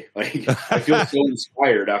every day. Like, I feel so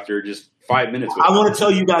inspired after just 5 minutes. I want to tell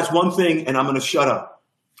you guys one thing, and I'm going to shut up.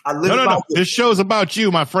 No. This show's about you,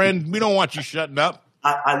 my friend. We don't want you shutting up.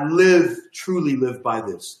 I truly live by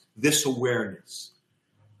this awareness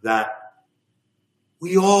that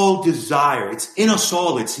we all desire. It's in us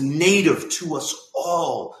all. It's native to us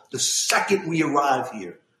all. The second we arrive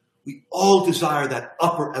here, we all desire that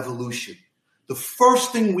upper evolution. The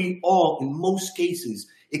first thing we all, in most cases,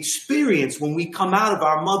 experience when we come out of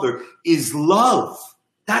our mother is love.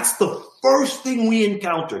 That's the first thing we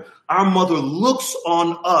encounter. Our mother looks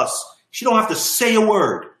on us. She don't have to say a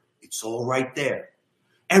word. It's all right there.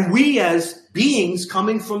 And we as beings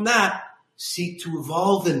coming from that seek to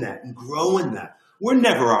evolve in that and grow in that. We're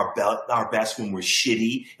never our best when we're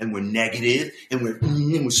shitty and we're negative and we're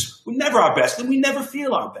never our best and we never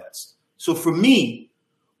feel our best. So for me,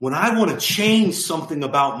 when I want to change something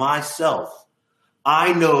about myself,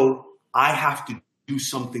 I know I have to do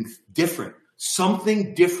something different.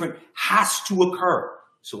 Something different has to occur.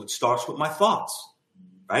 So it starts with my thoughts,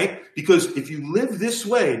 right? Because if you live this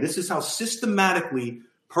way, this is how systematically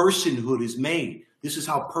personhood is made. This is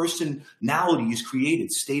how personality is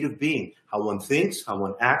created, state of being, how one thinks, how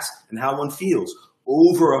one acts, and how one feels.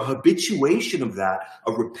 Over a habituation of that,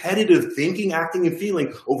 a repetitive thinking, acting, and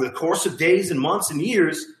feeling over the course of days and months and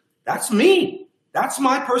years, that's me. That's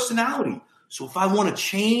my personality. So if I want to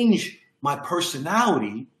change my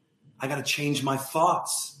personality, I got to change my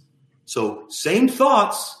thoughts. So same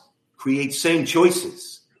thoughts create same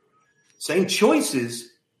choices. Same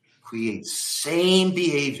choices create same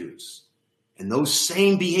behaviors. And those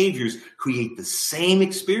same behaviors create the same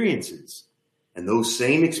experiences. And those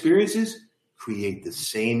same experiences create the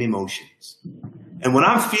same emotions. And when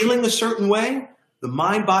I'm feeling a certain way, the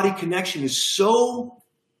mind-body connection is so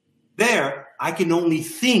there, I can only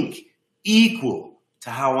think equal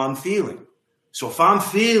to how I'm feeling. So if I'm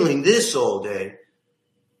feeling this all day,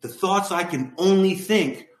 the thoughts I can only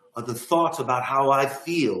think are the thoughts about how I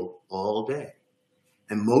feel all day.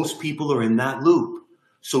 And most people are in that loop.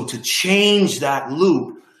 So to change that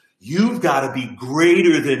loop, you've got to be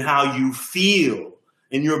greater than how you feel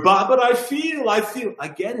in your body. But I feel, I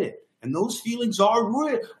get it. And those feelings are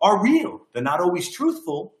real. They're not always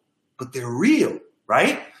truthful, but they're real,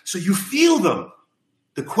 right? So you feel them.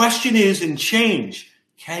 The question is in change,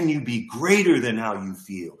 can you be greater than how you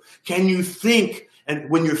feel? Can you think,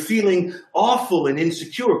 and when you're feeling awful and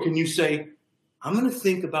insecure, can you say, I'm going to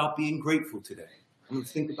think about being grateful today. I'm going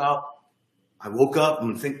to think about, I woke up,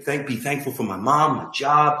 I'm going to be thankful for my mom, my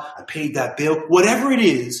job, I paid that bill. Whatever it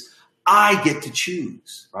is, I get to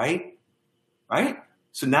choose, right? Right?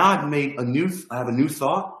 So now I have a new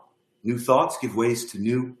thought. New thoughts give ways to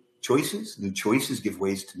new choices. New choices give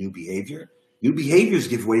ways to new behavior. New behaviors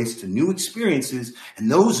give ways to new experiences.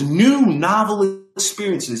 And those new novel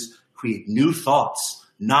experiences create new thoughts,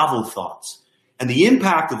 novel thoughts. And the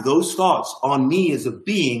impact of those thoughts on me as a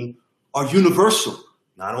being are universal.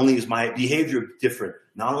 Not only is my behavior different,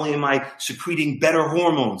 not only am I secreting better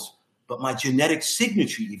hormones, but my genetic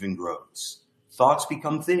signature even grows. Thoughts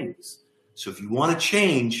become things. So if you want to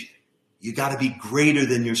change, you got to be greater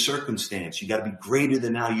than your circumstance. You got to be greater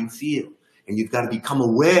than how you feel. And you've got to become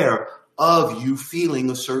aware of you feeling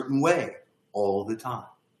a certain way all the time.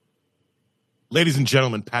 Ladies and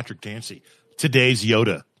gentlemen, Patrick Dancy, today's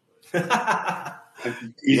Yoda.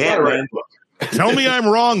 Yeah, man. Tell me I'm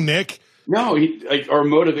wrong, Nick. No, our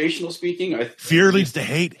motivational speaking. Fear leads to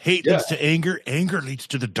hate. Hate leads to anger. Anger leads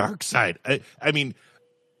to the dark side. I mean,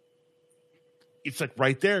 it's like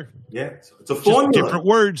right there. Yeah, it's a formula. Just different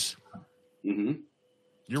words. Mm-hmm.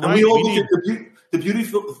 You're and right. We all get the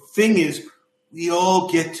beautiful thing is we all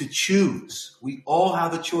get to choose. We all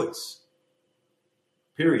have a choice.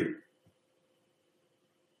 Period.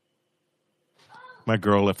 My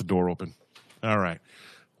girl left the door open. All right.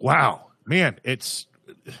 Wow. Man, it's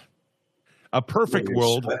a perfect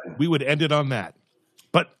world. We would end it on that.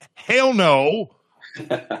 But hell no.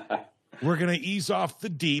 We're going to ease off the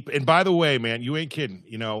deep. And by the way, man, you ain't kidding.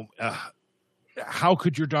 You know, how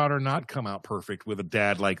could your daughter not come out perfect with a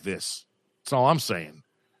dad like this? That's all I'm saying.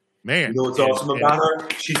 Man. You know what's awesome about her?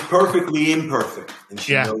 She's perfectly imperfect. And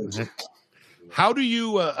she knows it. How do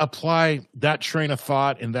you apply that train of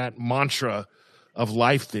thought and that mantra of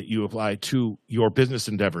life that you apply to your business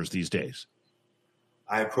endeavors these days?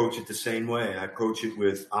 I approach it the same way. I approach it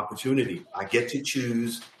with opportunity. I get to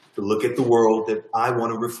choose to look at the world that I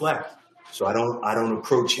want to reflect. So I don't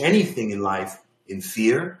approach anything in life in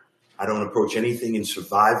fear. I don't approach anything in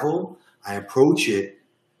survival. I approach it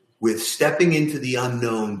with stepping into the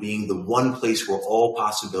unknown being the one place where all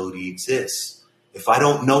possibility exists. If I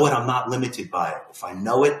don't know it, I'm not limited by it. If I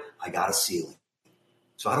know it, I got a ceiling.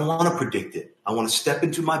 So I don't want to predict it. I want to step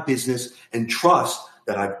into my business and trust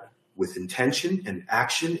that with intention and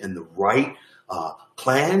action and the right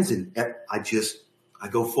plans, and I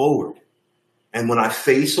go forward. And when I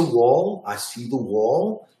face a wall, I see the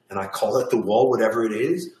wall, and I call it the wall, whatever it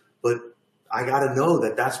is. But I got to know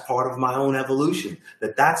that that's part of my own evolution,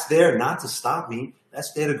 that's there not to stop me.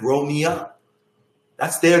 That's there to grow me up.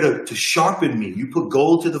 That's there to sharpen me. You put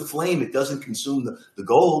gold to the flame, it doesn't consume the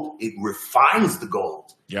gold. It refines the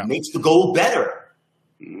gold. Yeah. It makes the gold better.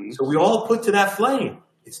 So we all put to that flame.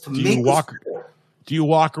 It's to make us better. Do you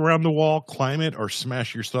walk around the wall, climb it, or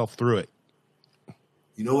smash yourself through it?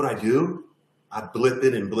 You know what I do? I blip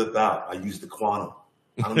in and blip out. I use the quantum.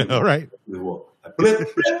 I don't All right. I blip,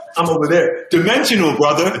 I'm over there. Dimensional,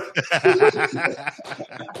 brother.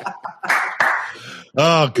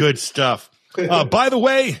 Oh, good stuff. By the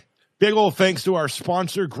way, big old thanks to our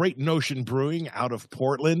sponsor, Great Notion Brewing out of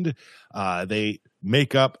Portland. They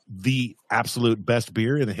make up the absolute best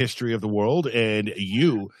beer in the history of the world, and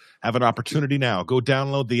you have an opportunity now. Go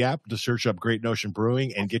download the app to search up Great Notion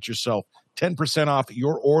Brewing and get yourself 10% off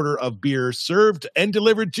your order of beer served and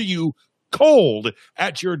delivered to you cold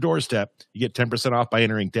at your doorstep. You get 10% off by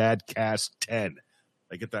entering DADCast10.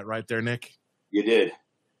 I get that right there, Nick? You did.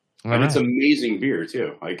 And it's amazing beer,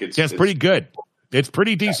 too. It's pretty good. It's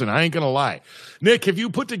pretty decent. I ain't going to lie. Nick, have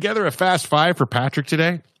you put together a Fast Five for Patrick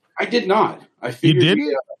today? I did not. I figured you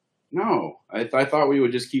didn't? No. I thought we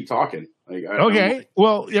would just keep talking. Okay.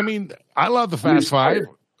 Well, I mean, I love the Fast Five.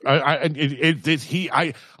 I'm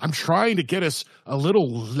trying to get us a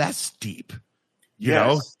little less deep. You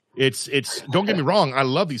know? It's. Don't get me wrong. I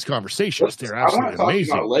love these conversations. They're absolutely amazing. I want to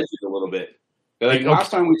talk about Legend a little bit.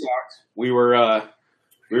 Last time we talked, we were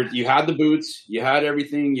you had the boots, you had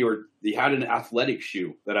everything. You had an athletic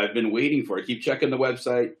shoe that I've been waiting for. I keep checking the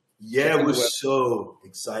website. Yeah, we're so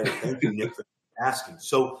excited. Thank you, Nick, for asking.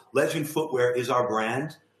 So Legend Footwear is our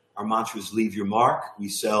brand. Our mantra is leave your mark. We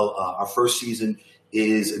sell our first season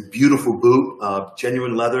is a beautiful boot,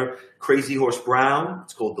 genuine leather, Crazy Horse Brown.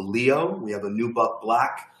 It's called the Leo. We have a Nubuck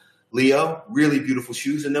Black Leo, really beautiful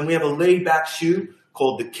shoes. And then we have a laid back shoe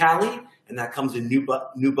called the Cali, and that comes in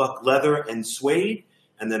Nubuck leather and suede,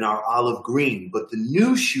 and then our olive green. But the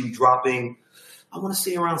new shoe dropping, I want to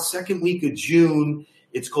say around second week of June,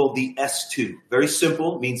 it's called the S2. Very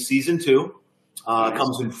simple, means season 2. It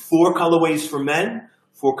comes in 4 colorways for men,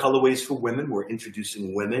 4 colorways for women. We're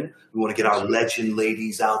introducing women. We want to get our legend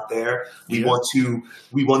ladies out there. We want to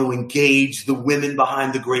engage the women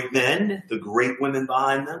behind the great men, the great women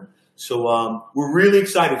behind them. So we're really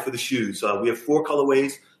excited for the shoes. We have 4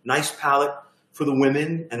 colorways, nice palette for the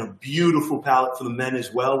women, and a beautiful palette for the men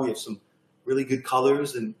as well. We have some really good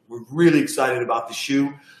colors, and we're really excited about the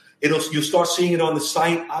shoe. You'll start seeing it on the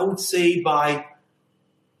site, I would say, by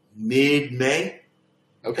mid-May.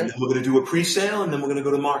 Okay. And then we're going to do a pre-sale, and then we're going to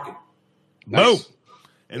go to market. Nice. Boom.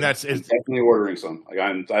 And it's definitely ordering some. Like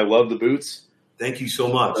I love the boots. Thank you so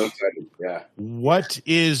much. So excited. Yeah. What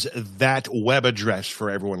is that web address for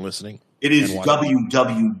everyone listening? It is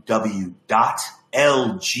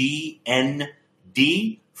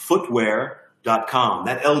www.lgnDfootwear.com.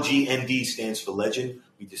 That LGND stands for legend.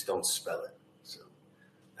 We just don't spell it. So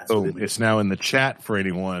that's boom. It's now in the chat for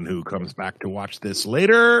anyone who comes back to watch this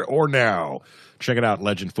later or now. Check it out,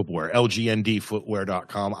 Legend Footwear,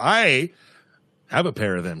 LGNDfootwear.com. I have a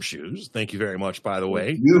pair of them shoes. Thank you very much, by the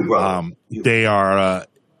way. You, bro. They are,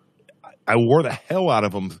 I wore the hell out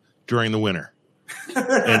of them during the winter.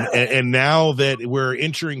 and now that we're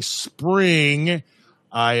entering spring,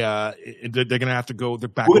 they're going to have to go. They're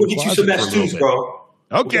back. We're going to get you some S2s, bro.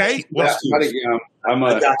 Okay. Well, I'm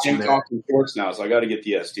a tank top and shorts now, so I got to get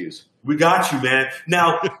the S2s. We got you, man.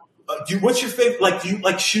 Now, what's your favorite? Like, do you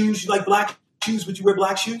like shoes? You like black shoes? Would you wear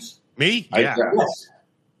black shoes? Me? Yeah. Yes.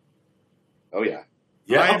 Oh, yeah.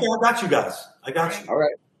 Yeah, okay, I got you guys. I got you. All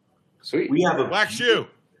right. Sweet. We have a black shoe.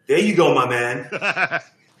 There you go, my man.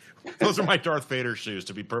 Those are my Darth Vader shoes,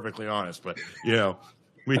 to be perfectly honest. But, yeah,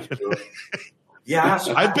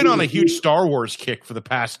 I've been on a huge Star Wars kick for the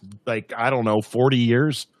past, 40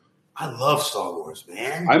 years. I love Star Wars,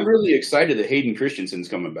 man. I'm really excited that Hayden Christensen's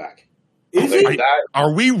coming back.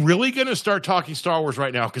 Are we really going to start talking Star Wars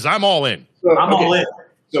right now? Because I'm all in. I'm all in.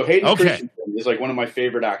 So Hayden Christensen is like one of my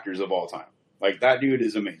favorite actors of all time. Like, that dude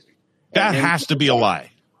is amazing. That has to be a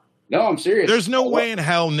lie. No, I'm serious. There's no way in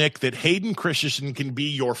hell, Nick, that Hayden Christensen can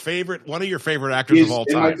be one of your favorite actors of all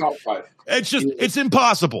time. In my top 5. It's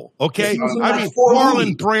impossible. Okay,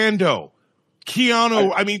 Marlon Brando,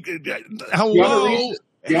 Keanu. Hello,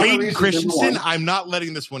 Hayden Christensen. I'm not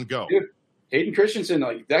letting this one go. Dude, Hayden Christensen,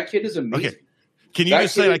 like, that kid is amazing. Okay. Can you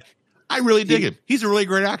just say, I really dig him. He's a really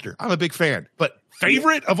great actor. I'm a big fan. But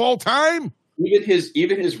favorite of all time? Even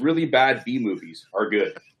his really bad B movies are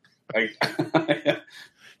good. Like,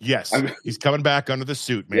 yes, he's coming back under the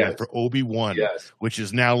suit, man, for Obi-Wan, which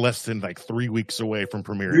is now less than 3 weeks away from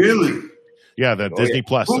premiering. Really? Yeah, the Disney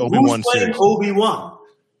Plus Obi-Wan series. Who's playing Obi-Wan?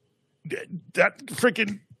 That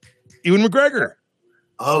freaking Ewan McGregor.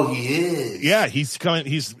 Oh, he is. Yeah, he's coming.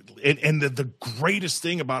 And the greatest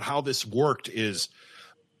thing about how this worked is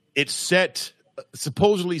it's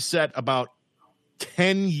supposedly set about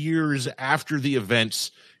 10 years after the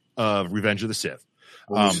events of Revenge of the Sith.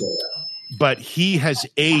 But he has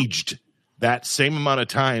aged that same amount of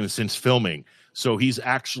time since filming. So he's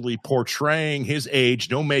actually portraying his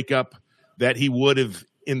age, no makeup, that he would have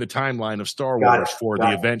in the timeline of Star Wars for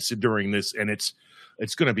the events during this. And it's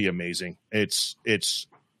going to be amazing.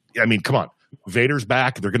 Come on. Vader's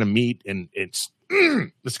back. They're going to meet, and it's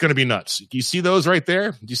going to be nuts. Do you see those right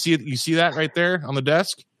there? Do you see that right there on the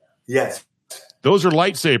desk? Yes. Those are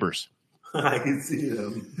lightsabers. I can see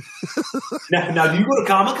them. now, do you go to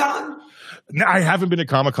Comic-Con? No, I haven't been to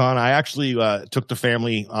Comic-Con. I actually took the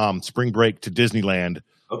family spring break to Disneyland.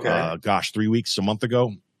 Okay. 3 weeks, a month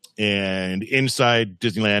ago. And inside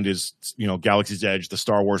Disneyland is, Galaxy's Edge, the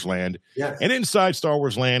Star Wars land. Yes. And inside Star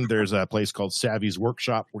Wars land, there's a place called Savvy's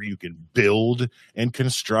Workshop where you can build and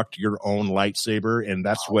construct your own lightsaber. And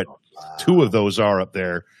that's what 2 of those are up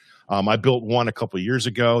there. I built one a couple of years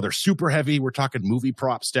ago. They're super heavy. We're talking movie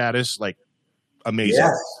prop status, amazing.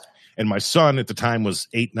 Yes. And my son at the time was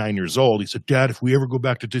 8-9 years old. He said, "Dad, if we ever go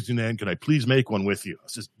back to Disneyland, can I please make one with you?" I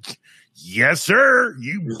said, "Yes, sir.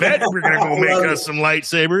 You bet we're going to go make us some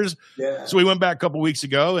lightsabers." Yeah. So we went back a couple weeks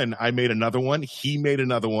ago, and I made another one. He made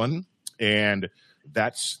another one, and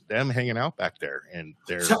that's them hanging out back there. And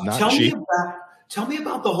they're not cheap. Tell me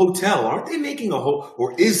about the hotel. Aren't they making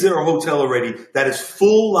or is there a hotel already that is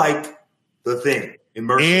full like the thing?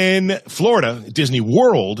 Immersive? In Florida, Disney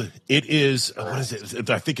World, it is, what is it?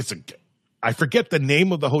 I think I forget the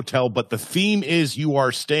name of the hotel, but the theme is you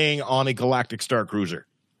are staying on a Galactic Star Cruiser.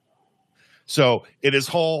 So it is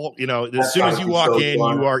whole, as soon as you walk in,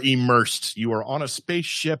 you are immersed. You are on a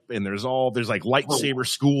spaceship, and there's lightsaber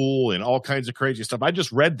school and all kinds of crazy stuff. I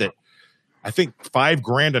just read that I think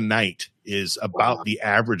 $5,000 a night is about the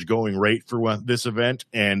average going rate for this event,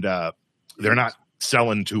 and they're not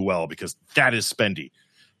selling too well because that is spendy.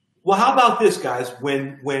 Well, how about this, guys?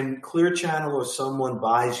 When Clear Channel or someone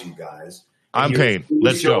buys you guys, I'm paying.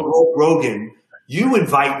 Let's go. Rogan, you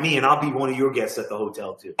invite me, and I'll be one of your guests at the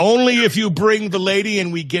hotel too. Only if you bring the lady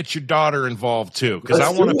and we get your daughter involved too, because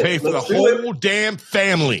I want to pay for the whole damn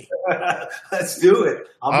family. Let's do it.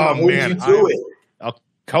 I'm hold you to it.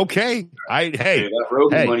 Okay. That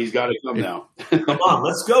Rogan money's got to come now. Come on,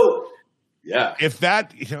 let's go. Yeah. If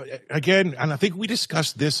that, again, and I think we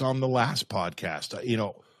discussed this on the last podcast,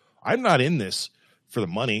 I'm not in this for the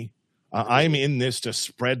money. I'm in this to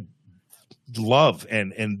spread love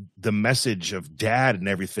and the message of dad and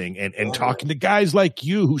everything, and talking to guys like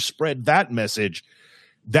you who spread that message.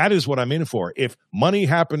 That is what I'm in for. If money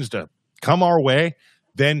happens to come our way,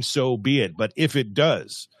 then so be it. But if it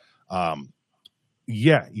does,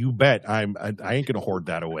 yeah, you bet. I ain't gonna hoard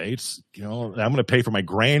that away. It's, I'm gonna pay for my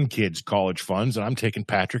grandkids' college funds, and I'm taking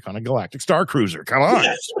Patrick on a Galactic Star Cruiser. Come on,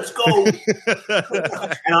 yes, let's go.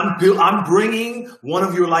 And I'm bringing one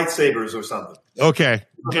of your lightsabers or something. Okay,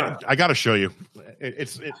 I got to show you.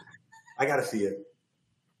 I got to see it.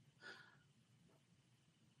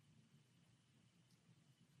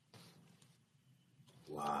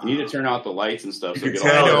 Wow. You need to turn out the lights and stuff. I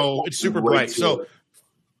know it's super bright. So,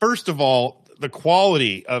 first of all, the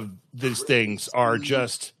quality of these things are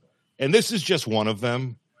just, and this is just one of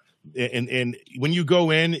them. And when you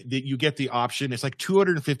go in, you get the option. It's like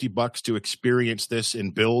 $250 to experience this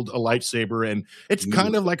and build a lightsaber. And it's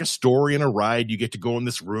kind of like a story and a ride. You get to go in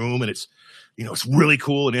this room, and it's, it's really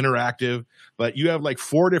cool and interactive. But you have like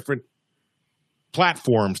 4 different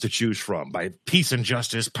platforms to choose from, by peace and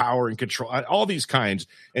justice, power and control, all these kinds.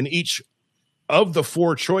 And each of the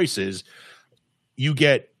 4 choices, you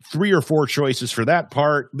get 3 or 4 choices for that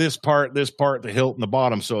part, the hilt, and the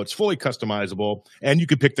bottom. So it's fully customizable, and you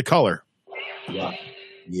can pick the color. Yeah,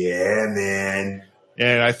 man.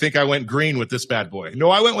 And I think I went green with this bad boy. No,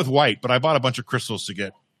 I went with white, but I bought a bunch of crystals to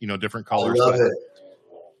get, different colors. I love it.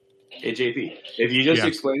 Hey, JP, if you just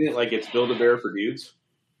explain it like it's Build-A-Bear for dudes.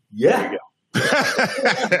 Yeah.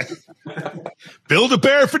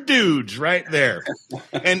 Build-A-Bear for dudes right there.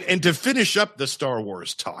 And to finish up the Star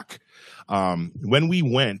Wars talk, when we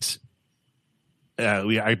went,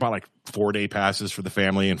 I bought like 4-day passes for the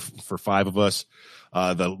family and for 5 of us.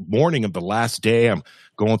 The morning of the last day, I'm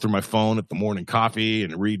going through my phone at the morning coffee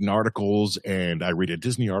and reading articles, and I read a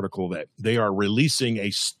Disney article that they are releasing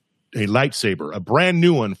a lightsaber, a brand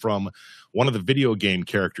new one from one of the video game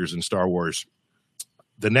characters in Star Wars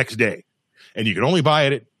the next day. And you can only buy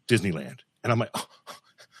it at Disneyland. And I'm like,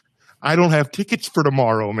 I don't have tickets for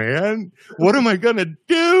tomorrow, man. What am I going to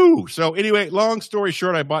do? So anyway, long story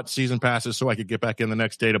short, I bought season passes so I could get back in the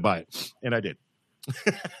next day to buy it. And I did.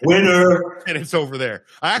 Winner. And it's over there.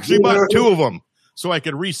 I actually bought 2 of them so I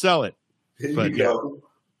could resell it. But yeah.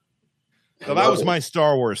 So that was my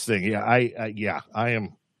Star Wars thing. Yeah, I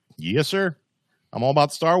am. Yes, sir. I'm all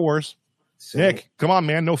about Star Wars. Nick, come on,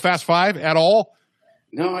 man. No Fast 5 at all?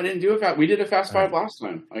 No, I didn't do it. We did a Fast 5 last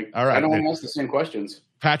time. All right. I don't want to ask the same questions.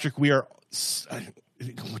 Patrick,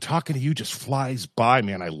 talking to you just flies by,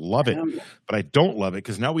 man. I love it, but I don't love it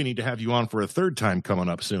because now we need to have you on for a 3rd time coming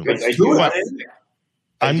up soon.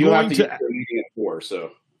 I'm going to get a meeting at 4.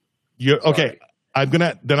 So okay. I'm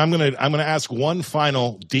gonna ask one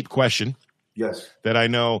final deep question. Yes, that I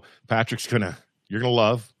know Patrick's you're gonna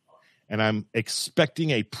love, and I'm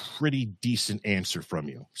expecting a pretty decent answer from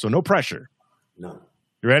you. So no pressure. No.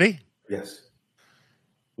 You ready? Yes.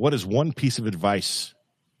 What is one piece of advice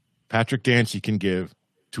Patrick Dancy can give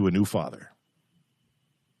to a new father?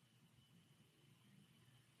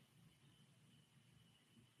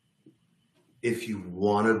 If you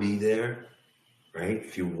want to be there, right?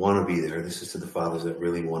 If you want to be there, this is to the fathers that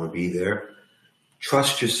really want to be there.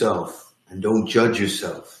 Trust yourself and don't judge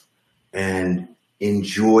yourself, and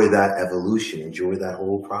enjoy that evolution. Enjoy that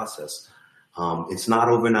whole process. It's not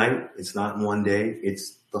overnight. It's not in one day.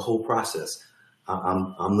 It's the whole process.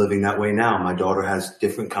 I'm living that way now. My daughter has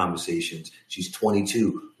different conversations. She's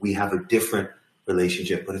 22. We have a different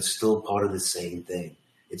relationship, but it's still part of the same thing.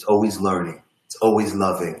 It's always learning. It's always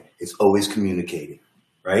loving. It's always communicating,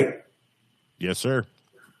 right? Yes, sir.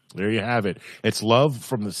 There you have it. It's love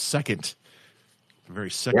from the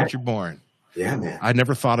very second you're born. Yeah, man. I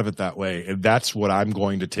never thought of it that way. And that's what I'm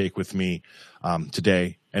going to take with me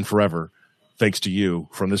today and forever, thanks to you,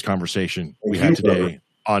 from this conversation we had today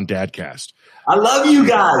on Dadcast. I love you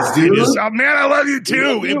guys, dude. Man, I love you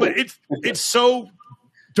too. It's so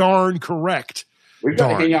darn correct.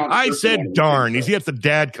 Darn. I said darn. He has the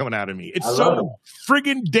dad coming out of me. It's so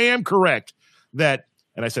friggin' damn correct that,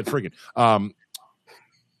 and I said friggin',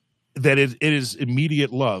 that it is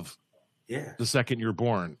immediate love. Yeah. The second you're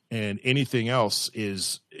born, and anything else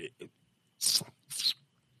it's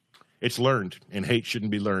learned, and hate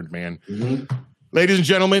shouldn't be learned, man. Mm-hmm. Ladies and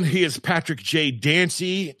gentlemen, he is Patrick J.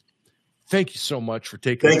 Dancy. Thank you so much for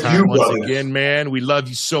taking the time once again, man. We love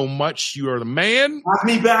you so much. You are the man. Have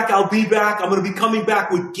me back. I'll be back. I'm going to be coming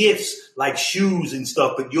back with gifts like shoes and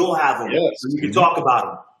stuff, but you'll have them. Yes. So you can talk about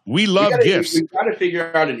them. We love gifts. We've got to figure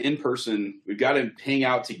out an in-person. We've got to hang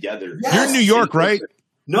out together. Yes. You're in New York, right?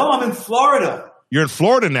 No, I'm in Florida. You're in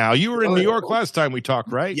Florida now. You were in New York last time we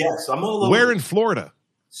talked, right? Yes, I'm all over. Where in Florida?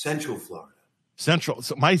 Central Florida. Central.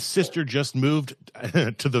 So my sister just moved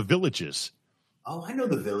to the Villages. Oh, I know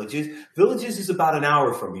the Villages. Villages is about an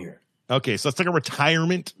hour from here. Okay, so it's like a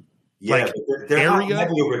retirement they're area.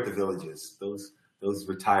 heavy over at the Villages. Those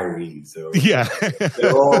retirees. So yeah,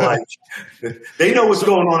 they're all like they know what's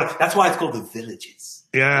going on. That's why it's called the Villages.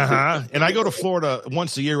 Yeah, and I go to Florida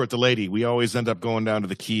once a year with the lady. We always end up going down to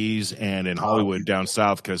the Keys and in Hollywood down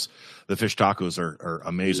south because the fish tacos are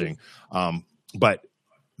amazing. But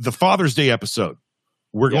the Father's Day episode,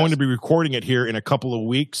 we're going to be recording it here in a couple of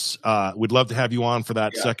weeks. We'd love to have you on for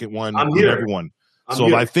that second one with everyone.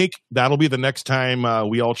 I think that'll be the next time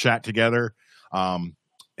we all chat together. And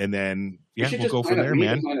then, we'll go from there, man. We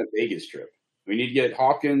need to plan a Vegas trip. We need to get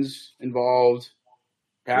Hawkins involved,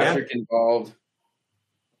 Patrick involved.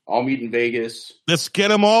 All meet in Vegas. Let's get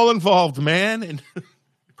them all involved, man. And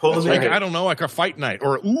I don't know, like a fight night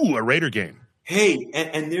or a Raider game. Hey,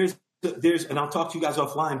 and there's and I'll talk to you guys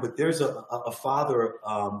offline, but there's a father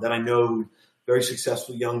that I know, very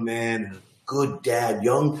successful young man, good dad,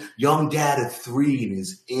 young dad of 3 and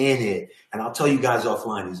is in it. And I'll tell you guys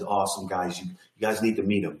offline, he's awesome, guys. You guys need to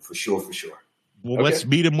meet him for sure. Well, let's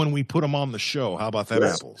meet him when we put him on the show. How about that,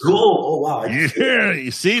 Apples? Cool. Oh, wow. Yeah, you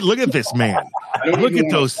see? Look at this man. Look at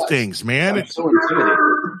those things, man. I'm so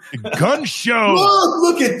intimidated. Gun show.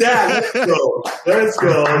 Look at that. Let's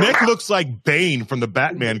go. Nick looks like Bane from the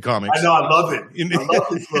Batman comics. I know. I love it. I love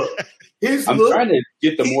his look. I'm trying to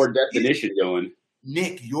get the more definition going.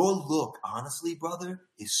 Nick, your look, honestly, brother,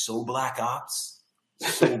 is so Black Ops.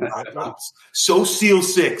 So Black Ops. So SEAL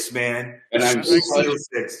 6, man. And I'm so SEAL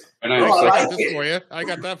 6. And I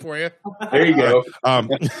got that for you. There you go.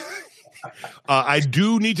 I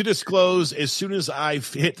do need to disclose, as soon as I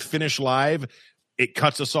hit finish live, it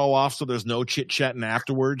cuts us all off, so there's no chit-chatting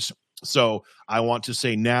afterwards. So I want to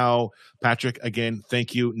say now, Patrick, again,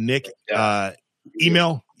 thank you. Nick,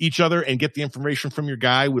 email each other and get the information from your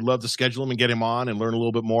guy. We'd love to schedule him and get him on and learn a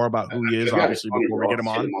little bit more about who he is, obviously, before we get him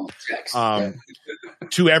on.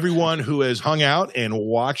 To everyone who has hung out and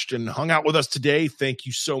watched and hung out with us today, thank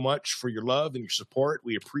you so much for your love and your support.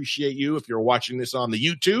 We appreciate you. If you're watching this on the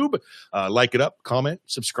YouTube, like it up, comment,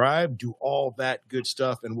 subscribe, do all that good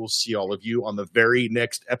stuff, and we'll see all of you on the very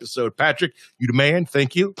next episode. Patrick, you the man.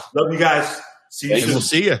 Thank you. Love you guys. See you soon. We'll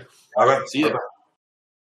see you. All right. See you.